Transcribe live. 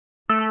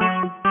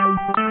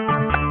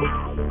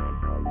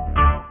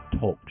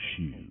Talk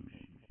Show.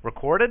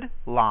 Recorded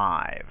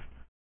live.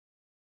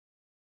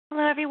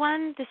 Hello,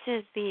 everyone. This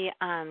is the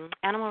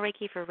Animal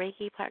Reiki for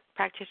Reiki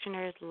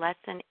Practitioners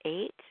Lesson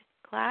 8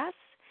 class,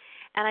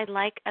 and I'd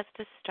like us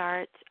to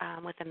start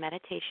with a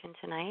meditation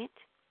tonight.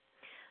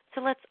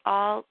 So let's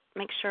all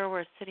make sure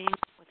we're sitting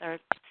with our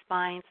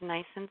spines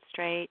nice and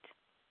straight.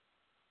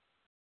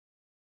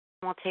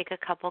 We'll take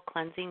a couple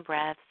cleansing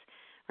breaths,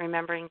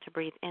 remembering to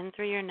breathe in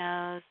through your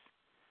nose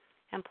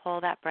and pull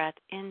that breath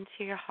into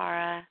your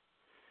hara.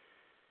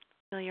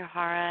 Feel your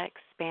hara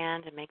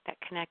expand and make that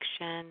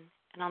connection.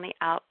 And on the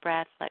out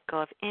breath, let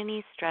go of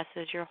any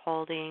stresses you're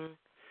holding,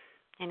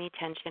 any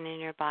tension in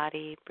your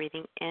body.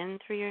 Breathing in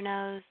through your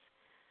nose,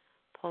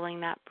 pulling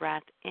that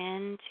breath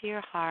into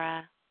your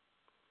hara,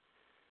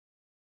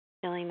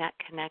 feeling that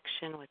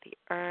connection with the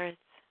earth,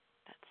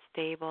 that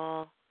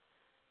stable,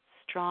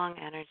 strong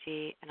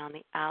energy. And on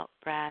the out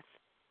breath,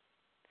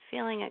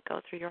 feeling it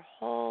go through your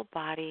whole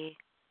body,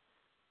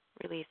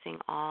 releasing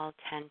all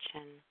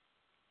tension.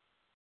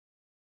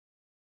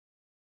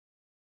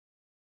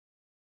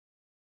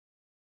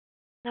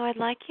 Now I'd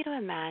like you to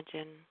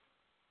imagine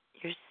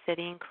you're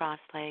sitting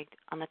cross-legged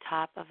on the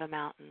top of a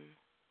mountain.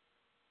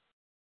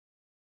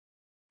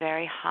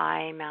 Very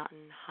high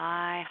mountain,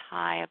 high,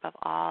 high above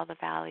all the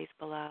valleys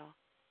below.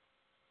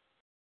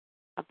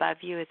 Above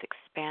you is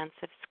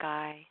expansive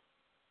sky,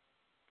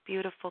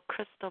 beautiful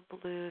crystal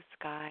blue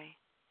sky.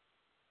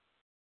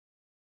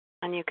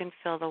 And you can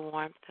feel the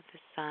warmth of the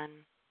sun.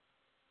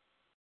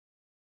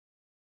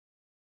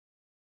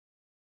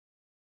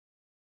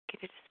 You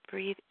can just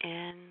breathe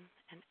in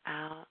and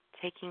out,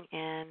 taking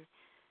in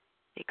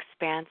the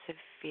expansive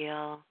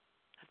feel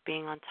of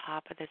being on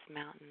top of this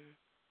mountain.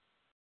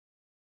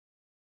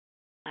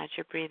 As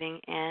you're breathing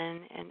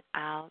in and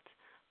out,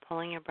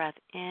 pulling your breath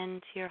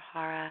into your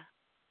hara,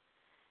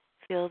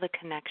 feel the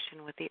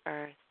connection with the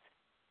earth.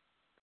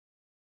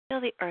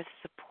 Feel the earth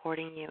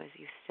supporting you as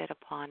you sit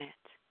upon it.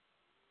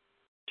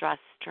 Draw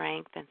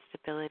strength and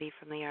stability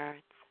from the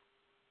earth.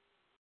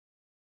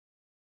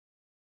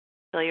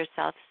 Feel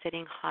yourself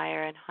sitting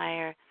higher and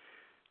higher,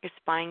 your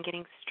spine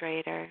getting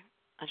straighter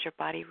as your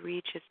body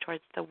reaches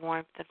towards the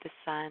warmth of the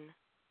sun.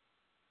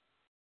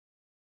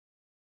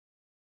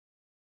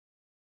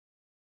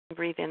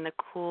 Breathe in the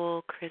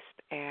cool,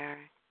 crisp air.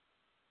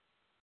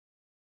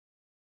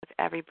 With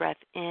every breath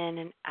in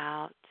and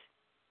out,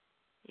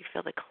 you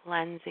feel the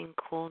cleansing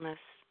coolness,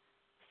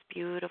 this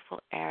beautiful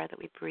air that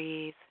we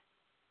breathe,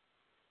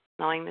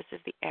 knowing this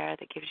is the air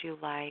that gives you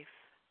life.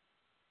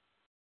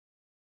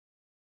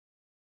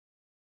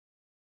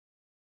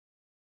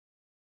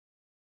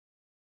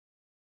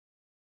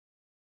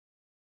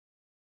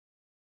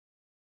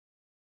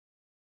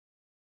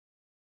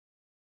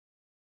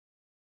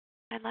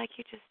 I'd like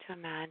you just to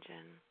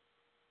imagine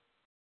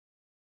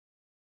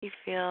you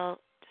feel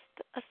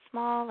just a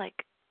small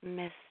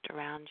mist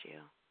around you,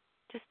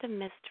 just a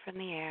mist from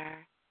the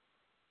air,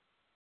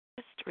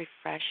 just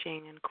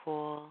refreshing and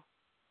cool.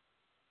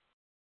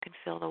 You can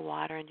feel the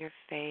water in your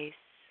face,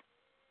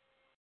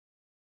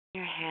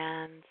 your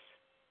hands,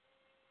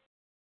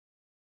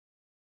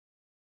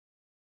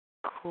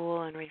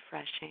 cool and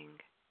refreshing.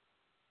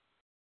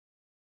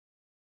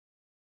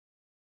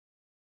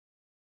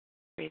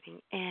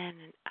 Breathing in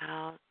and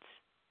out.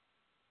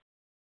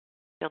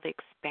 Feel the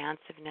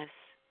expansiveness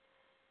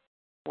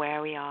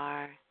where we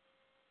are.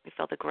 We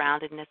feel the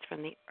groundedness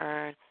from the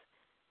earth.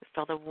 We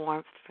feel the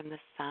warmth from the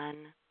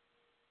sun.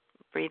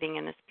 Breathing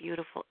in this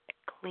beautiful,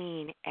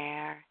 clean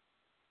air.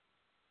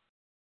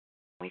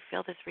 We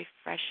feel this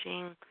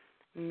refreshing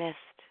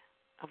mist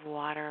of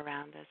water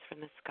around us from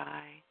the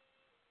sky.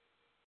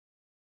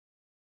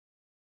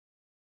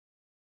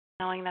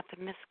 Knowing that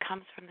the mist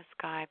comes from the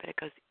sky, but it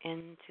goes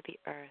into the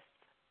earth,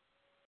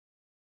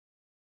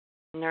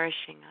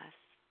 nourishing us,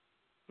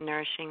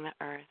 nourishing the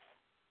earth.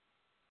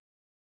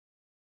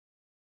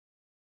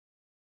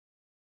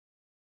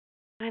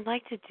 I'd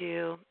like to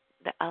do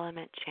the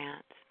element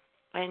chant.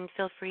 And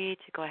feel free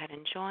to go ahead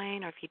and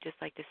join, or if you'd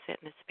just like to sit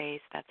in the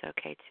space, that's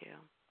okay too.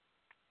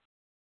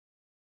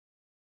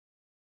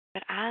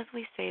 But as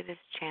we say this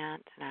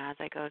chant, and as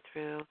I go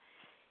through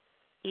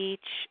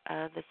each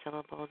of the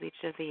syllables,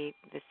 each of the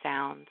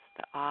sounds,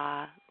 the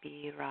ah,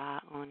 bi, ra,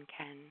 un,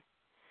 ken,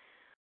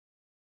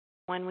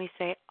 when we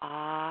say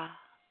ah,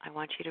 I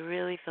want you to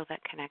really feel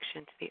that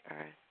connection to the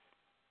earth.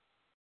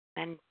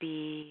 Then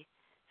bi,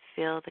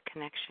 feel the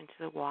connection to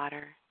the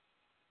water.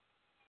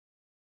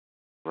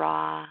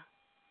 Ra,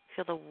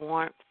 feel the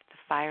warmth, the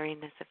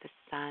fieriness of the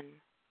sun.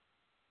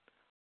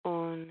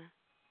 Un,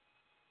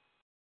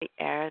 the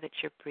air that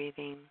you're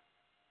breathing.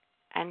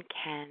 And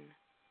ken,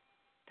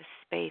 the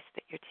space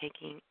that you're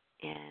taking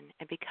in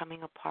and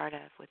becoming a part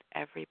of with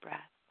every breath.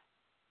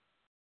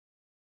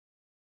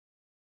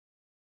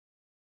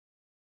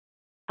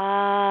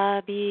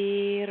 Abira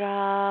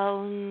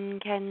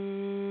ken.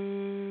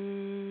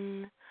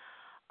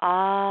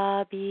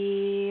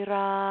 Abira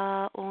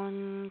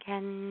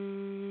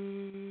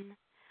ken.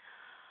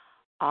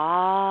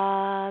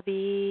 Abira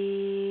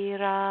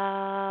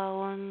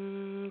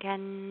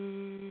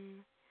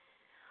ken.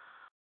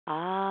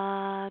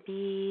 Abira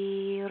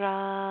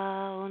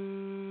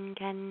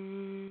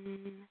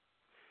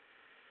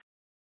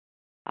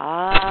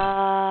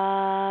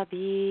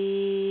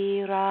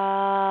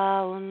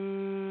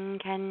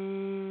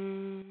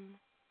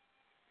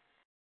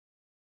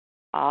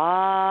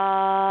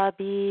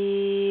Abiraungan.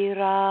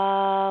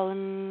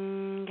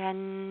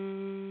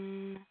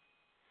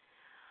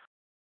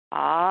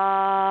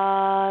 Abiraungan.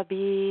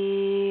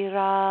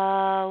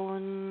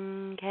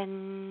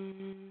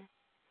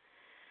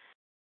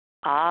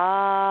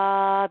 Abiraungan.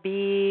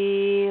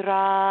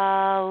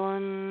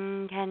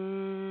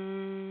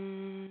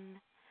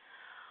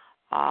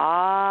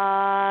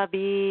 Abiraungan.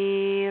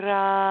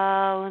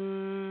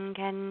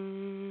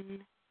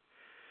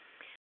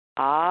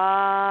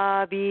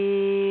 Abiraungan.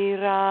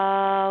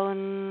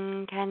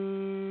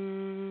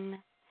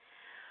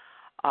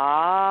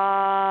 Abiraungan.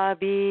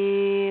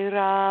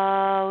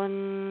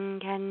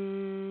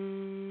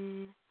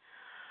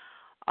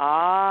 Abiraungan.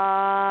 Abiraungan.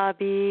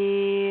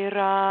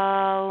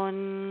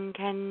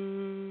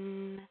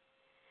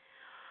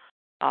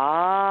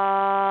 Abiraungan.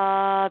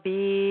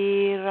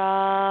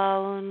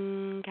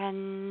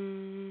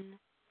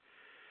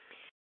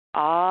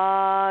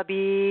 Abiraungan.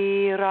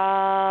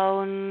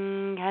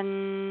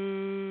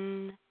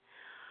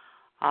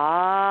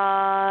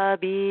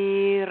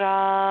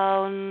 Abiraungan.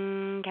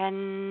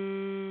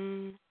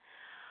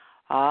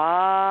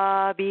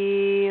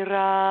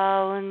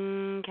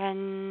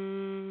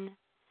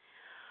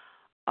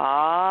 Abiraungan.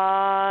 Abiraungan.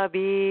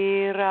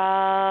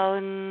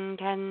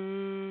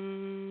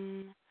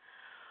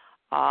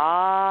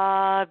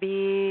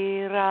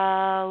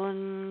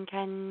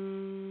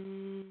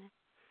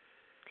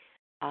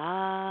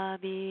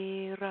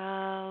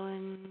 Abiraungan.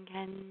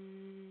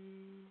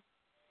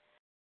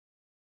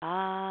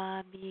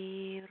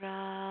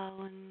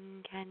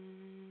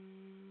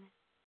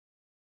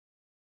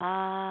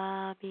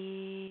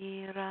 Abiraungan.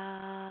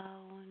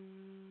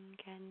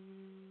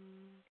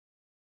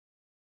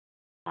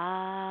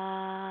 Abiraungan.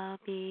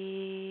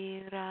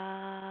 Abiraungan.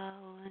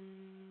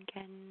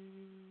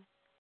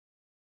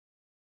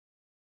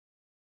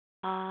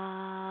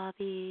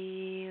 Abiraungan.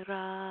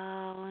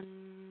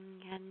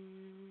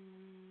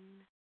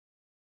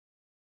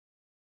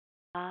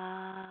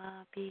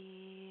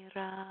 Abiraungan.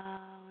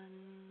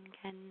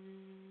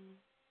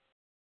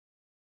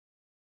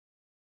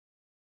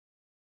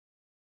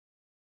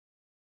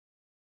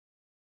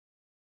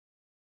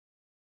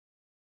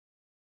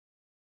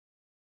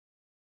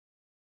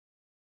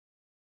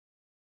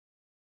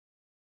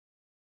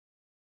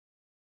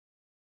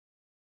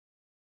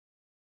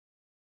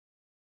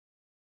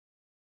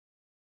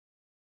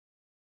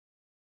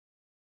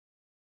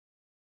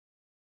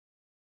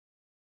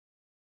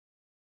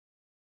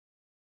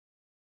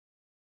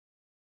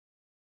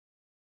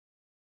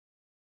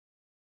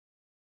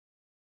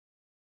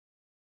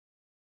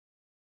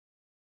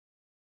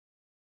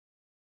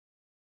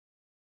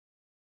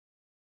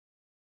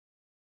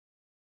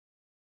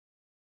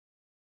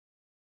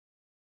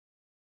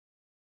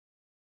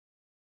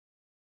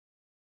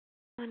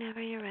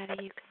 Whenever you're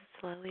ready, you can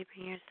slowly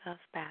bring yourself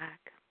back.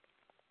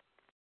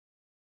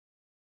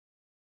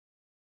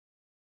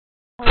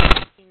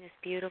 Taking this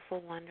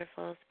beautiful,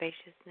 wonderful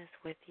spaciousness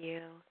with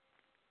you,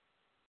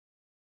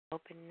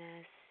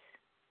 openness,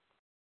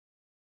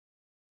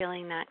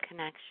 feeling that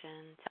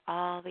connection to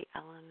all the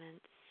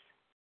elements.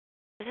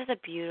 This is a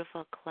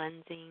beautiful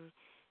cleansing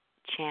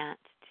chant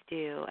to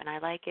do, and I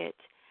like it.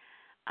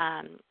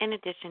 In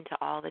addition to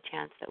all the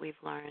chants that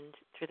we've learned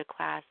through the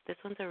class, this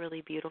one's a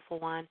really beautiful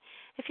one.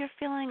 If you're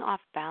feeling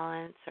off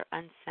balance or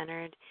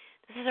uncentered,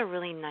 this is a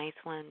really nice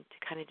one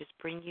to kind of just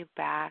bring you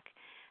back,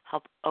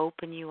 help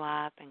open you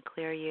up and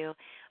clear you.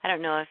 I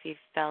don't know if you've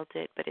felt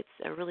it, but it's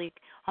a really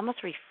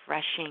almost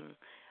refreshing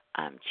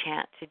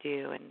chant to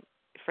do. And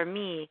for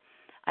me,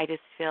 I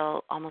just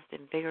feel almost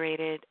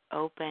invigorated,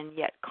 open,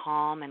 yet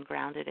calm and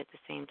grounded at the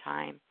same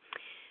time.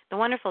 The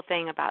wonderful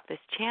thing about this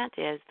chant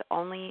is the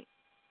only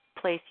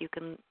place you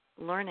can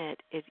learn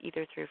it is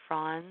either through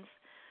Franz,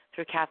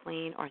 through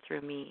Kathleen, or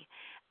through me.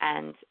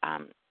 And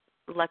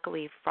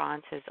luckily,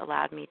 Franz has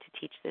allowed me to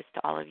teach this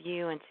to all of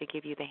you and to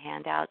give you the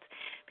handouts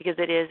because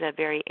it is a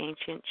very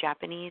ancient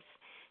Japanese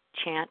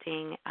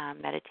chanting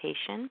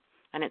meditation,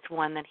 and it's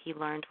one that he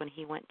learned when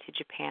he went to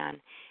Japan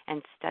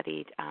and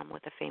studied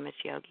with a famous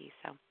yogi.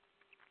 So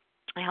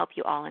I hope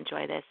you all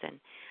enjoy this, and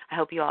I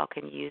hope you all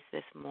can use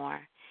this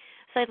more.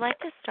 So I'd like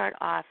to start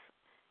off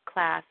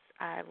class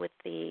with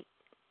the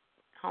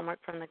homework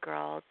from the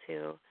girls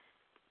who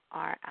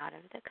are out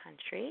of the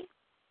country.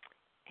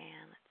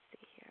 And let's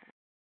see here.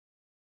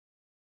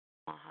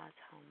 Maha's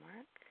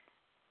homework.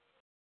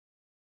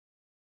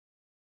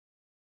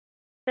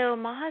 So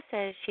Maha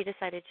says she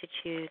decided to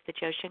choose the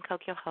Joshin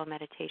Kokyo-ho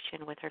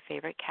meditation with her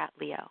favorite cat,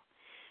 Leo.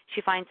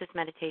 She finds this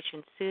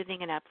meditation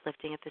soothing and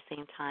uplifting at the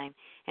same time,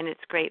 and it's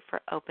great for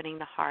opening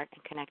the heart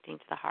and connecting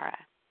to the hara.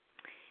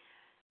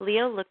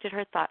 Leo looked at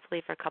her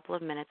thoughtfully for a couple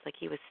of minutes like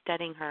he was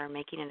studying her or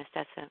making an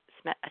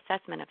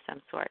assessment of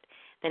some sort.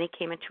 Then he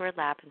came into her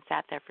lap and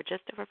sat there for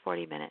just over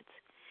 40 minutes.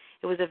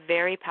 It was a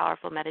very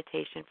powerful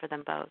meditation for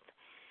them both.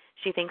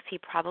 She thinks he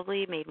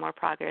probably made more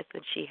progress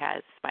than she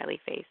has, smiley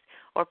face,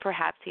 or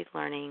perhaps he's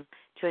learning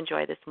to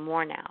enjoy this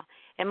more now.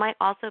 It might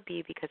also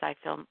be because I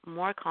feel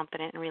more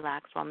confident and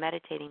relaxed while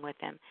meditating with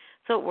him,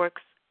 so it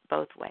works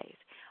both ways.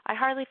 I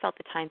hardly felt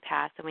the time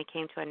pass, and we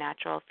came to a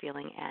natural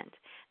feeling end.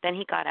 Then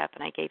he got up,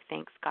 and I gave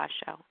thanks,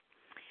 Gasho.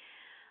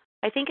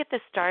 I think at the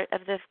start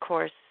of this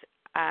course,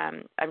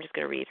 I'm just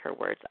going to read her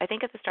words. I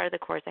think at the start of the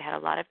course, I had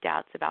a lot of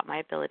doubts about my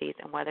abilities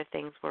and whether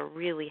things were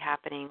really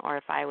happening or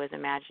if I was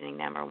imagining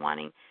them or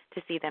wanting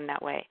to see them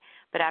that way.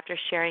 But after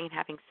sharing and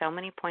having so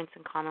many points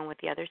in common with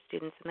the other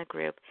students in the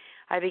group,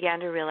 I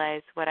began to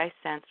realize what I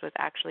sensed was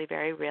actually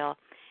very real,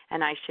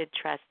 and I should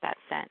trust that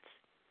sense.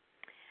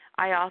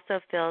 I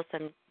also feel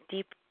some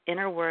deep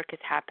inner work has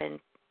happened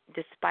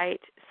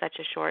despite such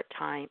a short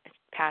time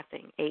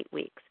passing, 8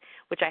 weeks,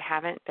 which I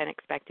haven't been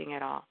expecting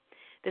at all.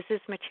 This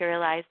is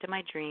materialized in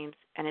my dreams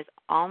and is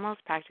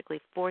almost practically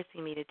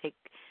forcing me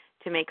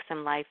to make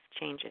some life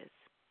changes.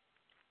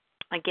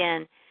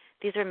 Again,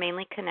 these are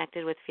mainly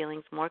connected with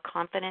feelings more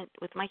confident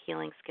with my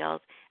healing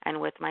skills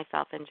and with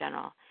myself in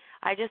general.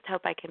 I just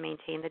hope I can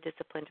maintain the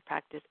discipline to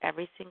practice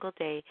every single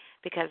day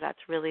because that's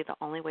really the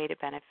only way to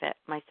benefit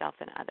myself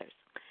and others.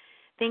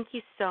 Thank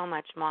you so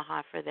much,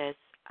 Maha, for this.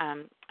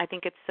 I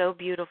think it's so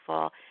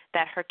beautiful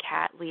that her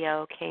cat,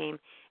 Leo, came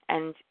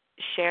and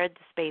shared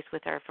the space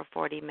with her for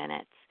 40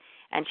 minutes,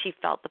 and she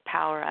felt the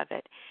power of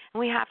it. And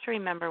we have to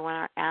remember when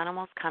our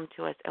animals come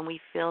to us and we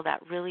feel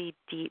that really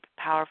deep,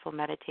 powerful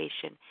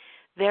meditation,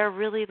 they're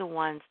really the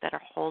ones that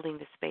are holding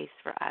the space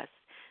for us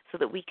so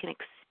that we can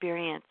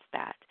experience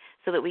that,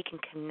 so that we can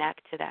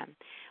connect to them.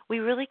 We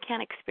really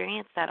can't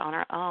experience that on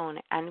our own,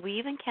 and we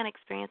even can't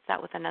experience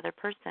that with another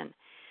person.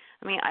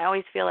 I mean, I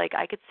always feel like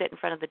I could sit in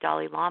front of the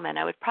Dalai Lama and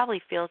I would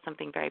probably feel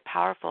something very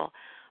powerful,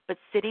 but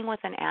sitting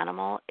with an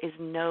animal is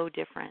no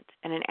different,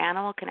 and an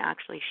animal can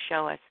actually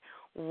show us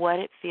what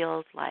it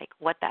feels like,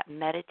 what that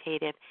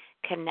meditative,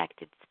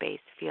 connected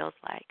space feels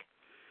like.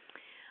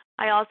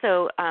 I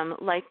also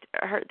liked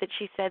her that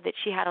she said that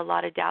she had a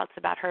lot of doubts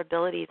about her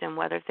abilities and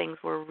whether things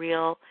were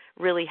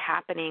really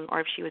happening, or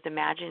if she was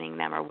imagining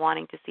them or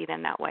wanting to see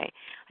them that way.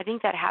 I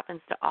think that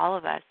happens to all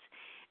of us.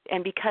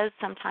 And because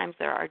sometimes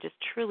there are just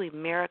truly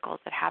miracles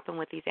that happen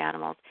with these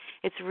animals,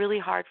 it's really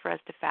hard for us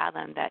to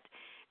fathom that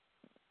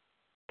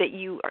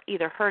you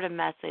either heard a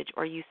message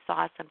or you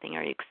saw something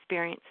or you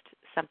experienced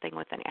something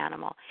with an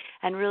animal.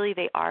 And really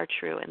they are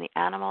true. And the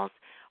animals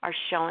are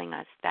showing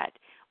us that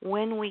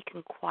when we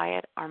can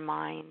quiet our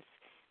minds,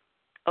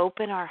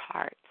 open our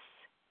hearts,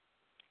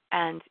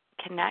 and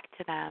connect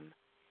to them,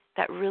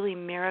 that really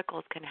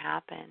miracles can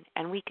happen.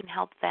 And we can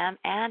help them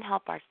and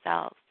help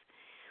ourselves.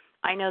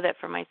 I know that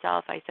for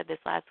myself, I said this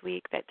last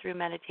week, that through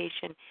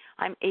meditation,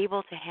 I'm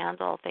able to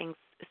handle things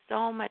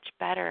so much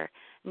better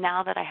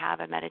now that I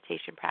have a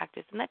meditation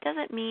practice. And that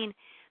doesn't mean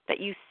that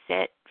you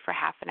sit for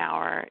half an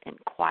hour in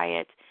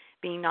quiet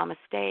being namaste.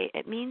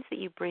 It means that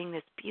you bring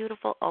this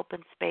beautiful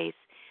open space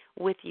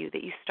with you,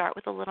 that you start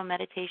with a little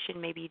meditation.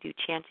 Maybe you do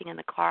chanting in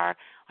the car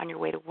on your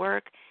way to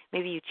work.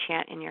 Maybe you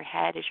chant in your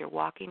head as you're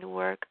walking to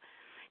work.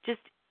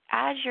 Just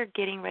as you're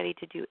getting ready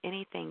to do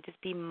anything,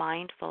 just be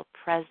mindful,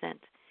 present,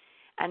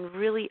 and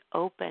really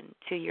open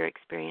to your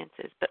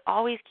experiences, but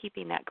always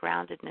keeping that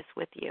groundedness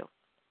with you.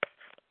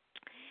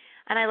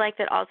 And I like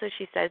that also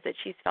she says that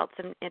she's felt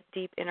some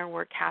deep inner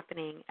work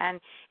happening.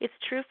 And it's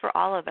true for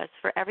all of us.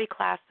 For every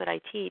class that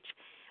I teach,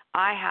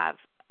 I have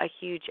a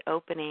huge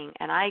opening,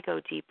 and I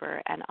go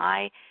deeper, and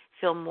I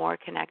feel more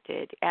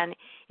connected. And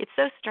it's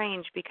so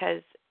strange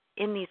because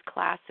in these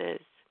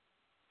classes,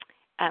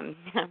 I'm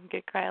going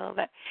to cry a little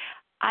bit,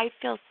 I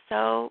feel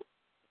so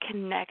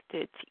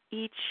connected to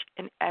each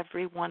and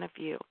every one of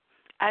you,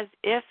 as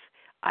if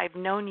I've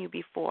known you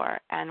before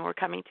and we're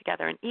coming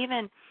together. And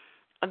even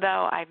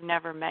though I've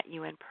never met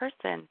you in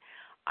person,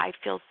 I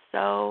feel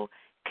so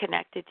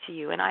connected to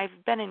you. And I've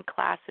been in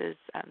classes,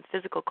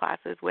 physical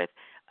classes with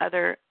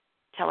other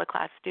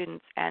teleclass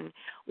students, and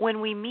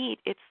when we meet,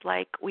 it's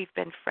like we've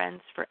been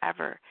friends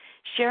forever.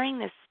 Sharing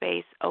this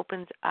space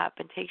opens up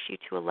and takes you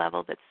to a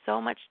level that's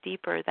so much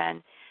deeper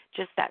than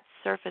just that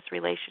surface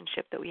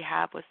relationship that we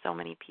have with so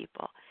many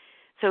people.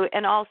 So,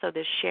 and also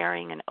this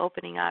sharing and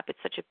opening up, it's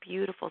such a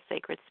beautiful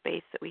sacred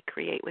space that we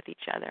create with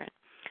each other.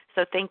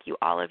 So thank you,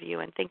 all of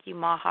you, and thank you,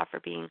 Maha, for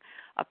being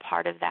a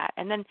part of that.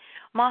 And then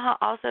Maha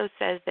also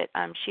says that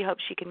she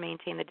hopes she can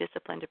maintain the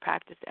discipline to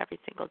practice every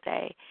single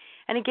day.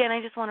 And again,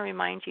 I just want to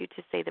remind you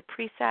to say the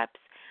precepts,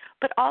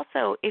 but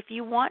also if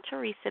you want to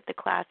resit the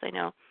class, I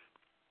know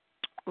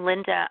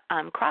Linda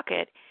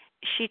Crockett,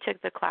 she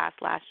took the class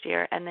last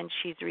year, and then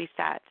she's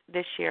reset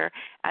this year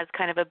as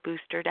kind of a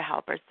booster to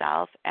help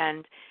herself.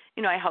 And,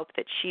 you know, I hope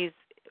that she's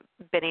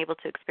been able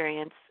to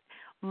experience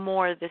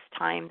more this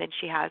time than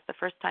she has the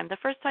first time. The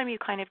first time you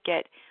kind of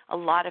get a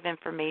lot of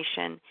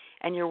information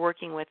and you're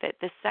working with it.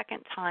 The second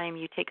time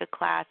you take a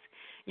class,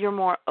 you're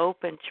more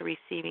open to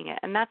receiving it.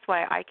 And that's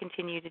why I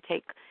continue to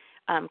take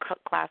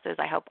classes.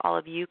 I hope all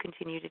of you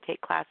continue to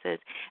take classes,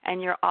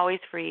 and you're always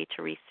free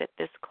to resit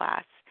this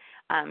class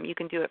You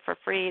can do it for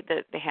free.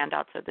 The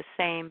handouts are the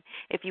same.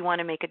 If you want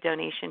to make a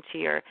donation to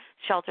your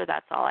shelter,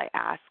 that's all I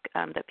ask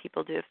that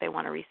people do if they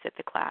want to resit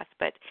the class.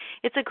 But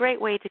it's a great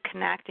way to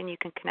connect, and you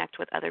can connect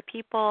with other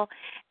people,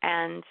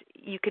 and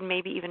you can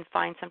maybe even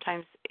find,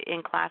 sometimes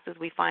in classes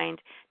we find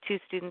two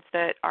students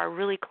that are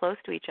really close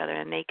to each other,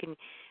 and they can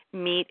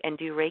meet and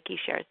do Reiki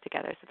shares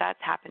together. So that's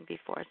happened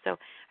before. So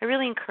I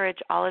really encourage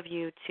all of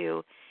you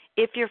to,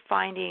 if you're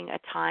finding a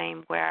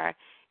time where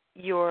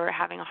you're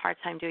having a hard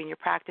time doing your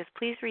practice,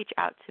 please reach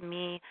out to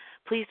me.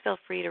 Please feel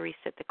free to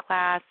resit the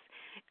class.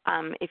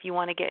 If you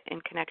want to get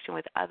in connection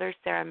with other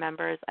SARA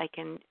members, I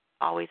can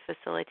always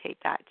facilitate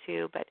that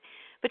too. But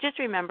just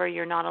remember,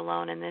 you're not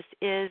alone, and this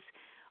is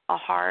a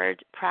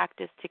hard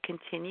practice to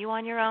continue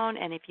on your own,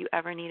 and if you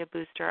ever need a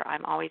booster,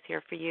 I'm always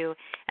here for you.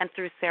 And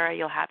through SARA,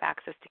 you'll have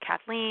access to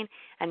Kathleen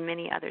and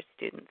many other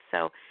students.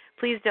 So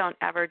please don't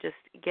ever just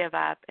give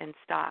up and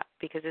stop,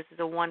 because this is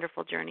a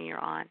wonderful journey you're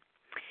on.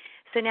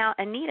 So now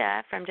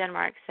Anita from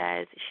Denmark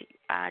says, she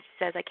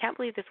says, I can't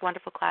believe this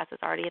wonderful class is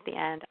already at the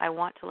end. I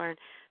want to learn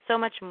so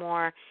much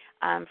more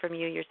from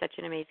you. You're such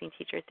an amazing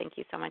teacher. Thank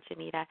you so much,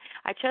 Anita.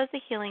 I chose the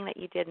healing that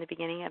you did in the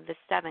beginning of the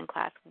 7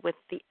 class with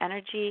the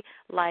energy,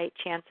 light,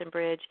 chance, and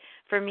bridge.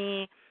 For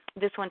me,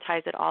 this one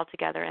ties it all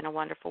together in a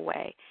wonderful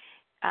way.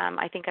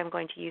 I think I'm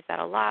going to use that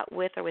a lot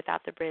with or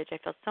without the bridge. I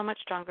feel so much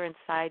stronger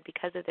inside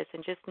because of this,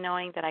 and just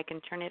knowing that I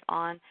can turn it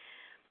on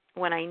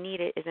when I need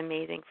it is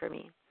amazing for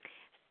me.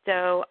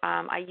 So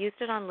I used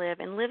it on Liv,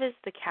 and Liv is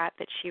the cat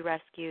that she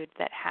rescued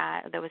that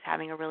was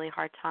having a really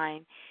hard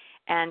time.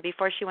 And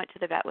before she went to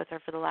the vet with her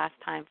for the last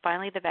time,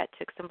 finally the vet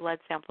took some blood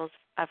samples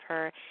of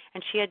her,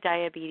 and she had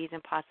diabetes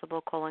and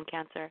possible colon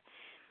cancer.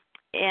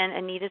 In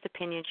Anita's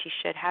opinion, she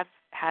should have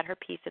had her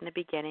peace in the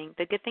beginning.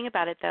 The good thing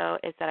about it, though,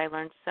 is that I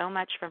learned so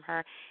much from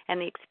her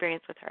and the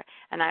experience with her,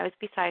 and I was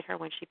beside her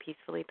when she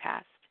peacefully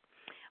passed.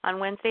 On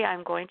Wednesday,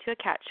 I'm going to a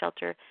cat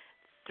shelter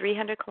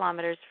 300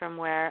 kilometers from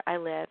where I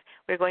live.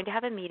 We're going to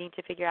have a meeting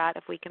to figure out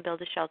if we can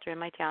build a shelter in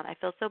my town. I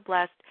feel so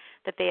blessed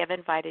that they have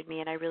invited me,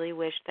 and I really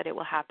wish that it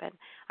will happen.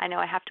 I know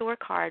I have to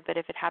work hard, but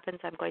if it happens,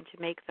 I'm going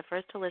to make the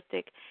first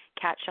holistic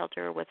cat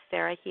shelter with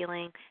SARA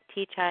healing,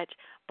 tea touch,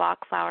 Bach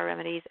flower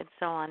remedies, and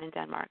so on in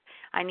Denmark.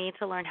 I need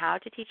to learn how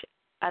to teach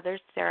others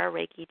SARA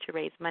Reiki to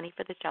raise money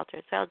for the shelter,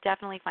 so I'll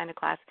definitely find a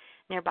class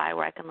nearby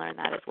where I can learn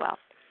that as well.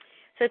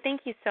 So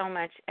thank you so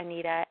much,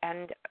 Anita,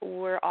 and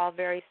we're all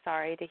very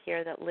sorry to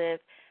hear that Liv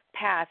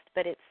passed,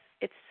 but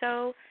it's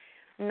so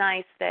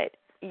nice that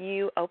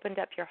you opened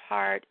up your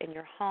heart and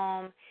your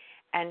home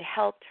and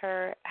helped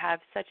her have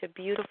such a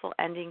beautiful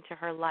ending to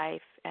her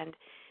life, and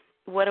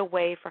what a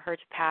way for her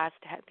to pass,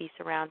 to be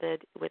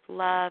surrounded with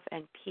love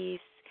and peace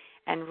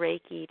and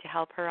Reiki to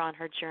help her on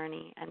her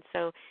journey. And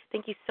so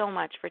thank you so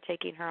much for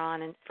taking her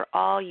on and for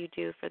all you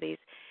do for these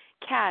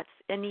cats.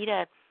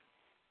 Anita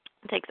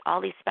takes all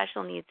these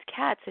special needs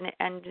cats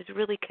and is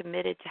really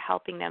committed to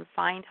helping them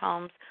find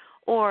homes,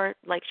 or,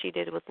 like she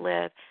did with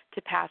Liv,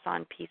 to pass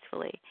on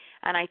peacefully.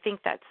 And I think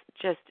that's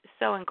just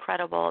so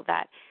incredible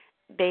that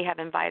they have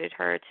invited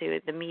her to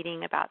the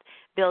meeting about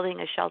building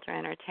a shelter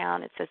in her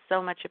town. It says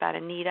so much about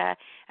Anita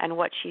and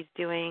what she's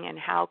doing and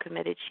how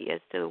committed she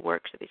is to the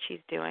work that she's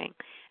doing.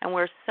 And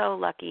we're so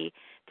lucky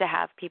to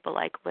have people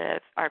like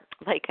Liv, or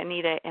like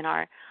Anita, in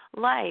our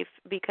life,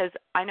 because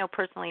I know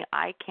personally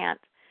I can't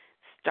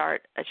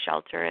start a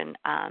shelter, and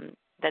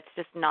that's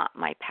just not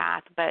my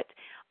path, but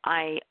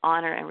I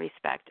honor and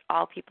respect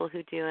all people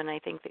who do, and I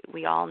think that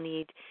we all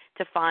need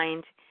to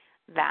find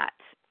that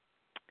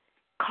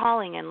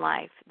calling in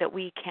life, that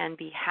we can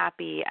be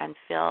happy and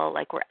feel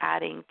like we're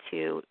adding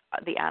to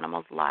the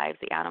animals' lives,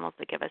 the animals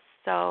that give us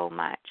so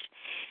much.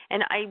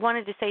 And I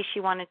wanted to say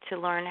she wanted to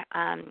learn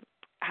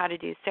how to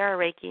do SARA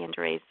Reiki and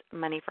to raise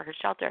money for her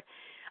shelter.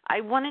 I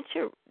wanted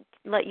to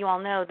let you all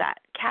know that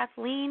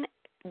Kathleen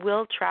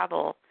will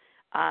travel.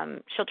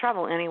 She'll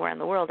travel anywhere in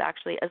the world,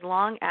 actually, as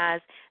long as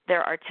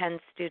there are 10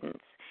 students.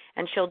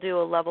 And she'll do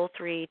a level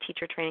 3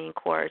 teacher training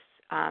course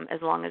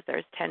as long as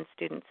there's 10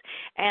 students.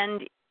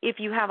 And if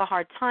you have a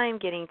hard time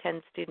getting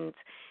 10 students,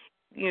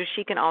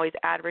 she can always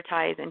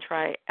advertise and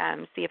try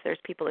see if there's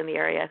people in the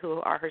area who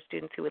are her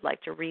students who would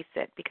like to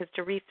resit. Because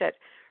to resit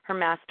her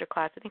master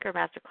class, I think her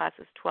master class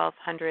is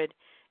 $1,200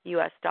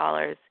 US,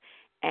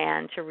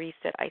 and to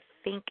resit, I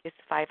think, is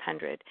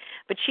 $500.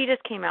 But she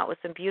just came out with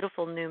some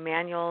beautiful new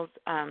manuals,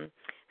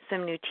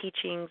 some new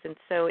teachings, and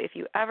so if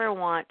you ever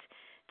want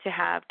to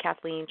have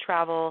Kathleen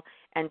travel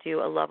and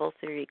do a level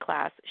 3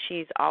 class,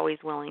 she's always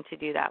willing to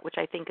do that, which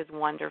I think is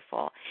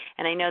wonderful.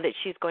 And I know that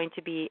she's going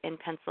to be in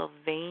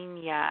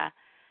Pennsylvania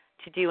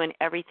to do an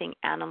Everything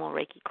Animal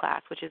Reiki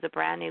class, which is a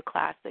brand new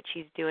class that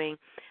she's doing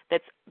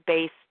that's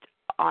based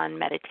on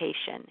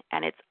meditation,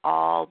 and it's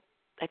all,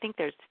 I think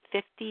there's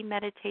 50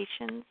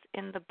 meditations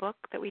in the book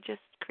that we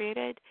just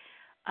created,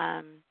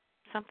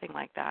 something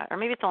like that. Or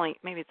maybe it's only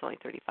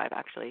 35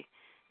 actually.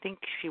 I think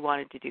she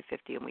wanted to do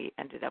 50 and we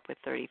ended up with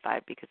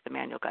 35 because the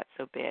manual got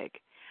so big.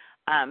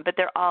 But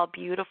they're all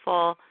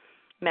beautiful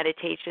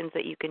meditations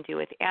that you can do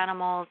with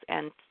animals,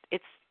 and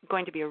it's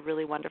going to be a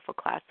really wonderful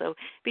class. So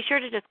be sure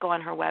to just go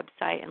on her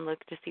website and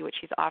look to see what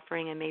she's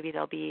offering, and maybe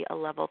there'll be a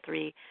level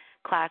 3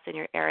 class in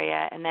your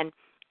area. And then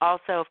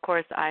also, of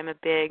course, I'm a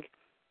big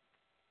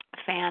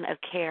fan of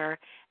CARE,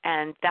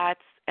 and that's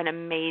an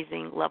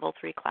amazing level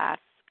 3 class.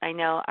 I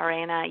know,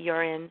 Arena,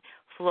 you're in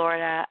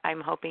Florida.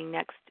 I'm hoping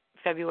next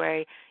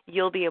February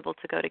you'll be able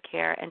to go to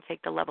CARE and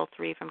take the level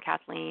 3 from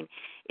Kathleen.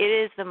 It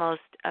is the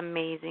most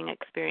amazing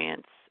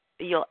experience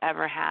you'll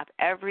ever have.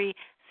 Every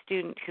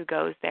student who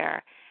goes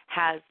there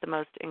has the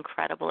most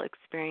incredible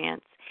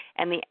experience,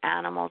 and the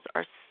animals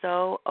are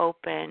so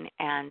open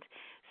and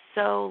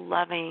so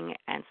loving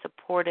and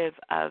supportive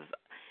of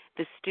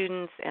the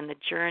students and the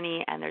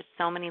journey, and there's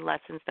so many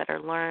lessons that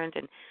are learned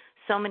and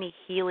so many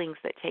healings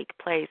that take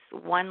place.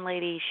 One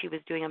lady, she was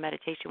doing a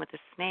meditation with the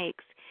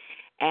snakes,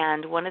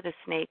 and one of the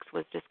snakes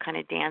was just kind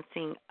of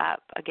dancing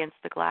up against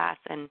the glass,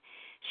 and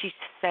she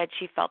said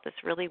she felt this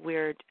really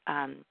weird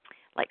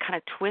like kind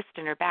of twist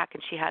in her back,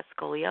 and she has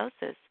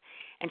scoliosis.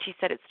 And she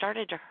said it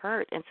started to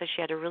hurt, and so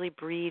she had to really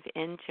breathe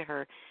into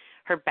her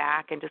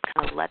back and just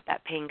kind of let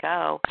that pain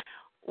go.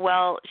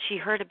 Well, she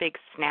heard a big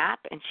snap,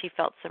 and she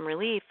felt some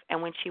relief.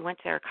 And when she went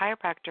to her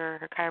chiropractor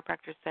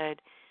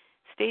said,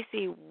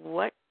 "Stacy,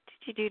 what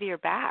did you do to your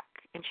back?"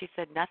 And she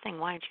said, "Nothing."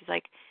 Why? And she's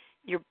like,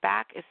 "Your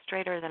back is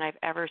straighter than I've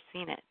ever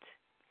seen it."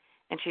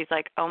 And she's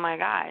like, "Oh, my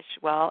gosh."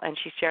 Well, and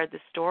she shared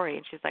the story,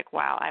 and she's like,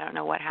 "Wow, I don't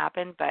know what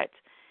happened, but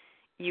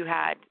you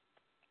had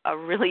a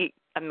really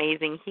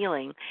amazing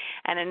healing."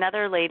 And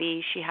another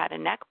lady, she had a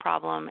neck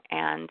problem,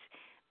 and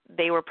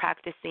they were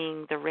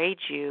practicing the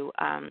Reiju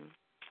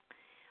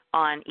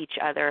on each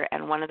other,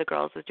 and one of the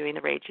girls was doing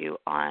the Reiju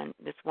on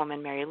this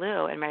woman, Mary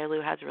Lou, and Mary Lou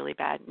has really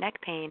bad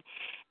neck pain,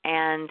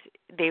 and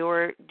they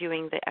were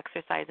doing the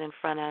exercise in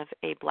front of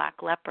a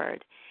black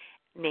leopard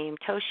named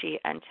Toshi,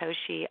 and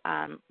Toshi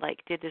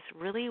did this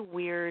really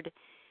weird,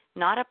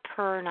 not a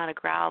purr, not a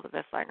growl, but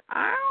this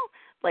ow,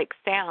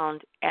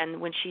 sound,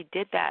 and when she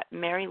did that,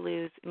 Mary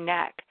Lou's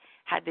neck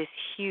had this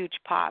huge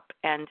pop,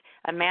 and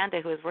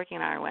Amanda, who was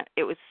working on her, went,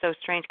 it was so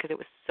strange because it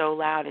was so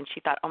loud, and she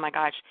thought, oh my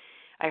gosh,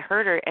 I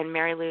heard her. And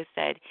Mary Lou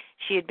said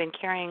she had been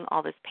carrying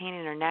all this pain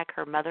in her neck.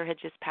 Her mother had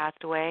just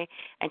passed away,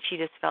 and she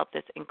just felt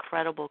this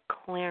incredible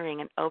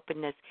clearing and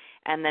openness,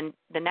 and then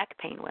the neck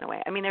pain went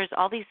away. I mean, there's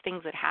all these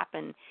things that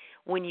happen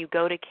when you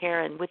go to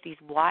CARE, and with these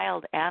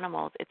wild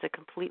animals, it's a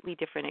completely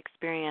different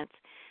experience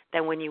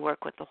than when you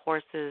work with the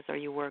horses or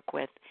you work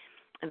with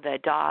the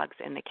dogs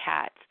and the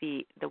cats.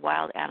 The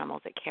wild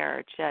animals at CARE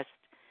are just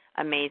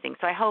amazing.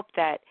 So I hope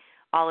that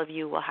all of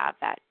you will have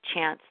that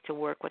chance to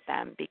work with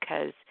them,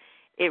 because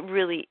it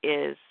really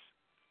is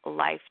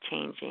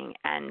life-changing.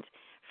 And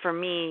for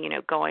me,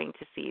 going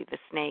to see the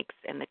snakes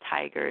and the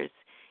tigers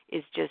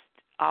is just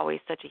always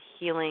such a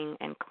healing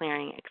and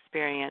clearing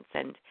experience.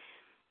 And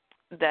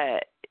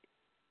the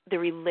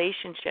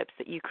relationships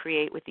that you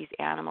create with these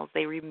animals,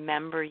 they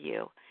remember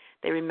you.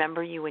 They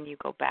remember you when you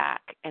go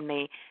back, and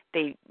they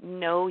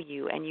know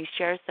you, and you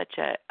share such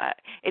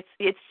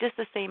it's just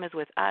the same as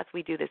with us.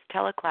 We do this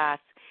teleclass,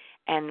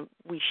 and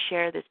we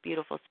share this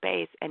beautiful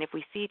space, and if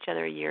we see each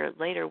other a year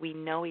later, we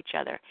know each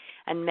other.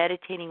 And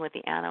meditating with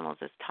the animals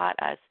has taught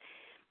us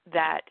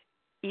that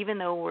even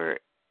though we're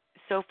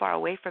so far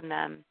away from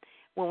them,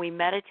 when we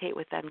meditate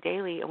with them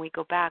daily and we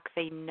go back,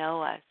 they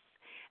know us,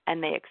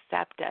 and they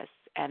accept us,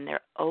 and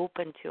they're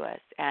open to us.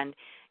 And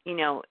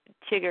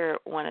Tigger,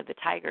 one of the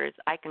tigers,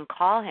 I can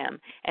call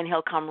him, and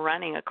he'll come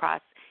running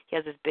across. He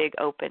has this big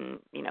open,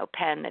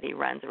 pen that he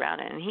runs around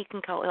in, and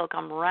he'll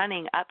come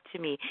running up to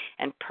me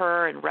and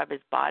purr and rub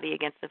his body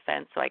against the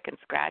fence so I can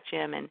scratch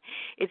him. And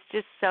it's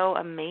just so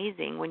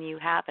amazing when you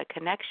have a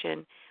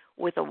connection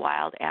with a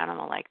wild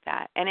animal like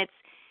that. And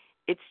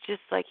it's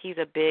just like he's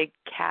a big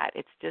cat.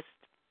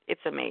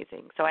 It's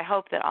amazing. So I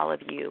hope that all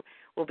of you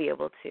will be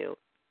able to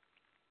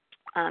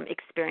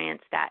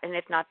experience that, and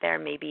if not there,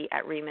 maybe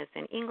at Remus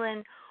in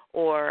England,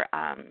 or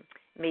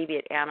maybe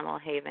at Animal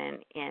Haven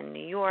in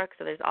New York.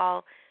 So there's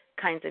all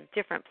kinds of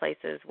different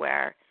places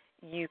where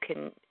you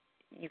can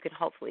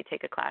hopefully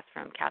take a class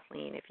from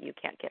Kathleen if you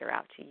can't get her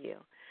out to you.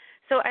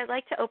 So I'd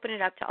like to open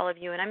it up to all of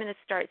you, and I'm going to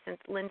start, since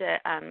Linda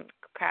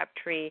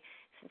Crabtree,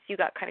 since you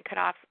got kind of cut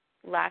off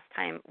last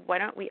time, why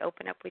don't we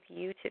open up with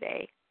you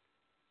today?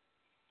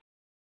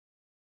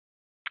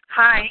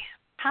 Hi.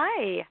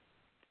 Hi.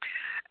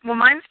 Well,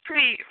 mine's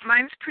pretty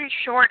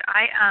short.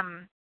 I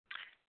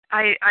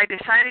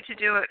decided to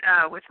do it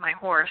with my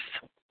horse.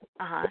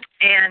 Uh-huh.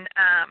 And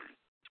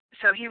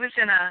so he was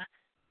in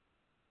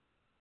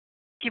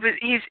he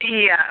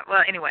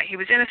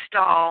was in a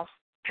stall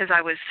at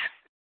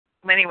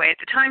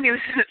the time he was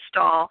in a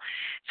stall.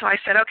 So I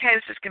said, okay,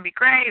 this is going to be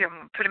great. I'm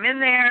going to put him in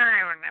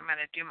there, and I'm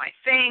going to do my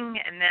thing,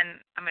 and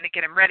then I'm going to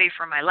get him ready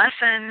for my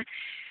lesson.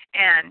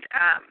 And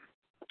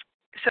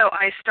so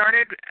I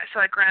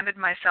grounded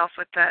myself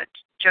with the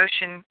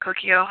Joshin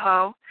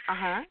Kokyoho.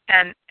 Uh-huh.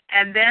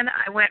 And then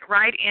I went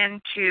right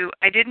into,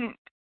 I didn't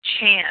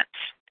chant,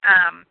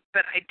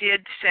 but I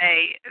did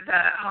say the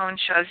Hon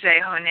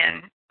Shazé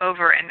Honin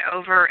over and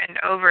over and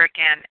over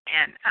again.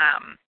 And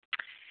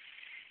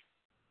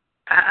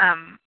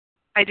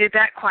I did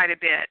that quite a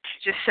bit,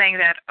 just saying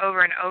that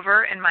over and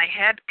over in my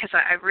head, because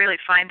I really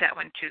find that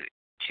one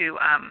to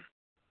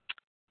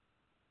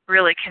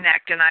really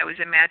connect. And I was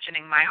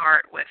imagining my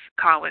heart with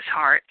Kawa's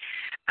heart.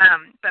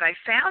 But I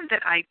found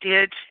that I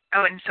did.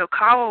 Oh, and so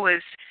Kawa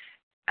was.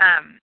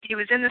 He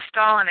was in the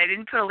stall, and I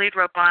didn't put a lead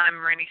rope on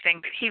him or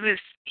anything, but he was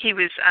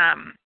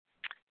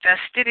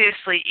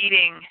fastidiously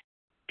eating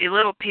the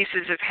little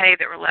pieces of hay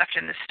that were left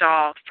in the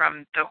stall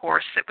from the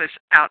horse that was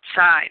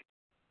outside.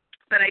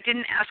 But I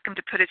didn't ask him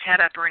to put his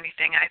head up or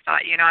anything. I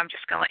thought, I'm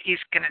just going to let,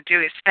 he's going to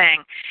do his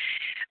thing.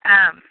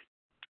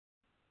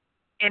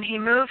 And he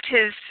moved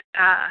his,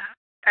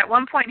 at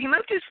one point, he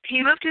moved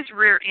his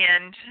rear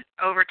end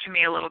over to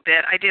me a little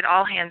bit. I did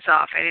all hands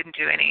off. I didn't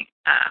do any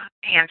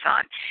hands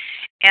on.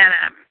 And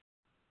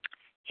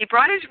he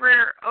brought his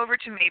rear over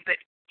to me, but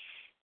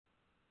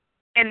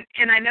and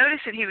I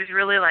noticed that he was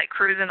really like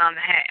cruising on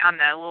the hay, on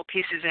the little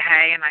pieces of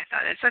hay, and I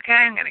thought, it's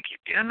okay, I'm going to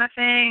keep doing my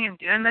thing and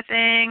doing my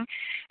thing.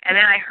 And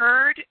then I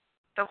heard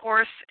the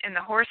horse in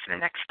the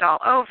next stall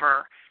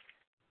over.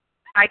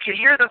 I could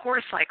hear the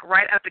horse like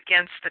right up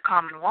against the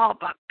common wall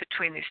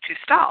between these two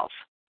stalls.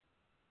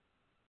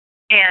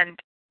 And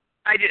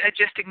I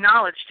just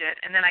acknowledged it,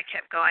 and then I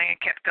kept going and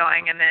kept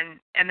going, and then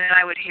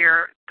I would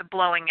hear the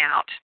blowing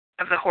out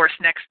of the horse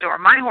next door.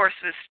 My horse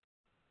was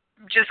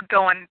just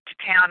going to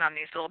town on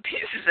these little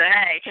pieces of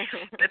hay,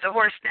 but the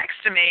horse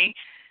next to me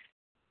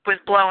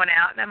was blowing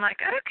out, and I'm like,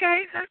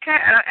 okay.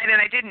 And then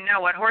I didn't know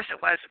what horse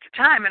it was at the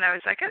time, and I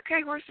was like,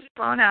 okay, horse is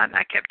blowing out, and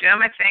I kept doing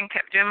my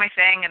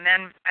thing, and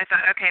then I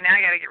thought, okay, now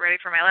I got to get ready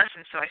for my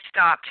lesson, so I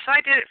stopped. So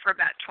I did it for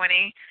about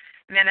 20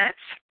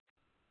 minutes.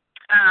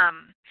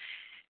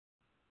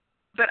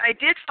 But I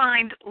did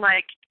find,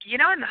 like,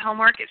 in the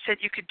homework it said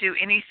you could do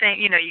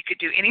anything, you could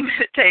do any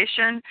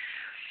meditation.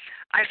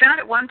 I found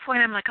at one point,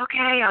 I'm like,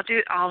 okay,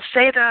 I'll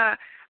say the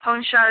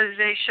Honsha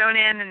Zei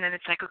Shonin, and then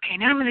it's like, okay,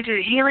 now I'm going to do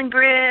the healing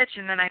bridge,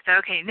 and then I thought,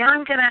 okay, now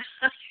I'm going to,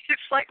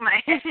 it's like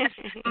my head.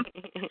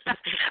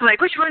 I'm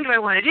like, which one do I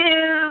want to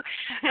do?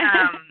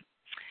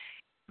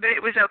 But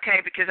it was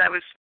okay because I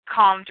was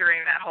calm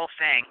during that whole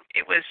thing.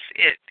 It was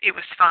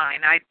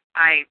fine.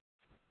 I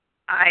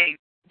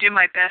do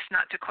my best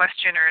not to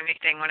question or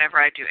anything whenever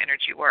I do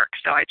energy work,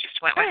 so I just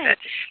went with it.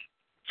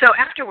 So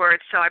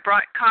afterwards, I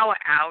brought Kawa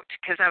out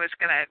because I was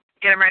going to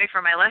get him ready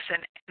for my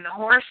lesson, and the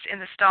horse in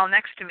the stall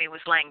next to me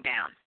was laying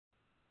down.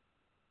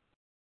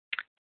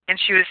 And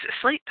she was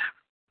asleep.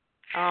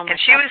 Oh my and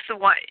she God. was the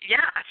one,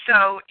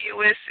 so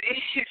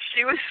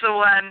she was the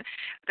one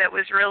that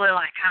was really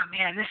like, oh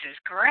man, this is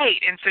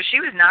great. And so she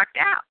was knocked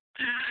out.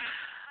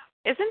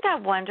 Isn't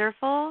that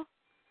wonderful?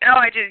 Oh,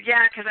 I did,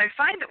 because I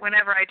find that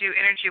whenever I do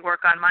energy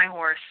work on my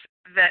horse,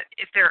 that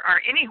if there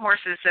are any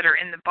horses that are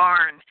in the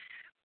barn,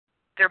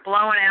 they're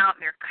blowing out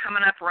and they're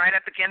coming up right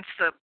up against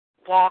the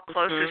wall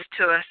closest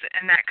to us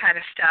and that kind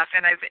of stuff.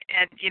 And I've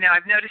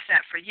noticed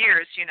that for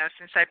years,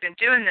 since I've been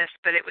doing this.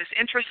 But it was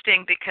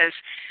interesting because,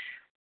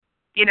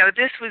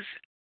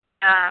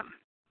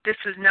 this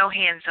was no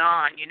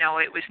hands-on.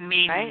 It was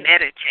me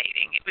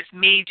meditating. It was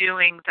me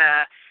doing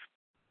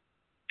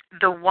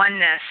the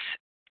oneness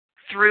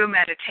through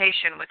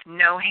meditation with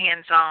no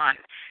hands-on.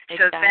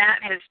 Exactly.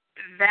 So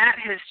that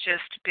has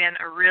just been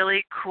a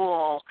really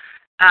cool,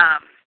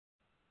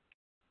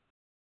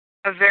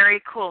 a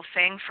very cool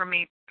thing for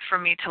me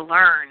to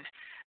learn.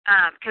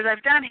 Because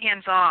I've done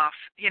hands-off,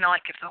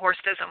 like if the horse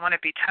doesn't want to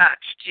be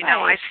touched,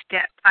 I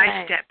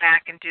step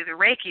back and do the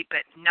Reiki,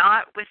 but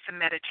not with the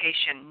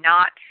meditation,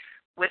 not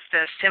with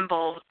the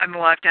symbols.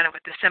 I've done it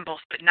with the symbols,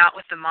 but not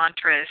with the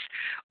mantras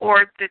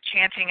or the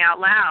chanting out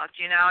loud.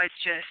 It's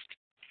just,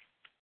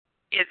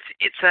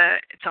 it's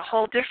a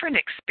whole different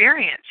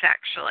experience,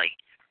 actually.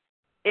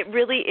 It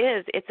really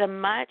is. It's a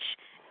much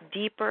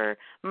deeper,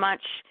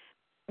 much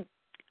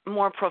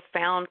more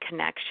profound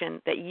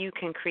connection that you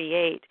can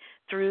create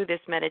through this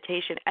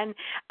meditation. And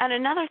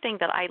another thing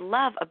that I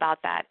love about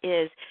that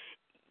is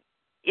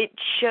it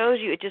shows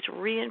you, it just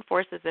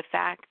reinforces the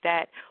fact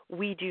that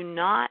we do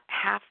not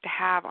have to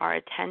have our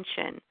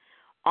attention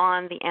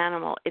on the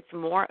animal. It's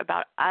more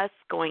about us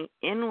going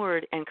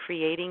inward and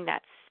creating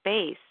that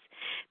space,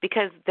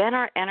 because then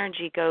our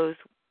energy goes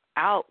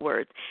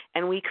outwards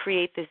and we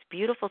create this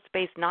beautiful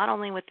space not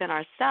only within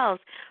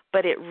ourselves,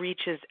 but it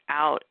reaches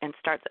out and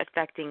starts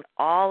affecting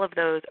all of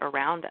those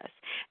around us.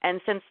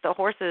 And since the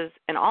horses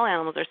and all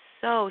animals are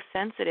so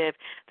sensitive,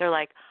 they're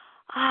like,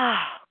 oh,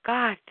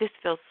 God, this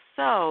feels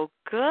so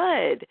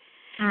good.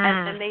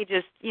 And then they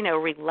just,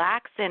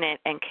 relax in it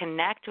and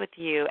connect with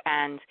you.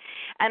 And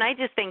I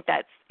just think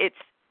that's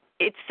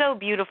it's so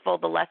beautiful,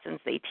 the lessons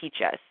they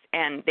teach us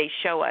and they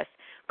show us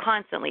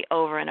constantly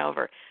over and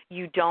over.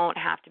 You don't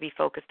have to be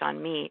focused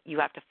on me. You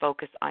have to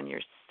focus on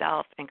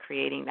yourself and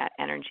creating that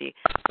energy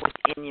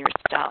within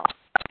yourself.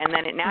 And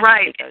then it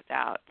naturally goes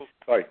out.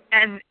 Right.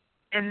 And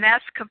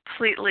that's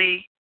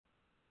completely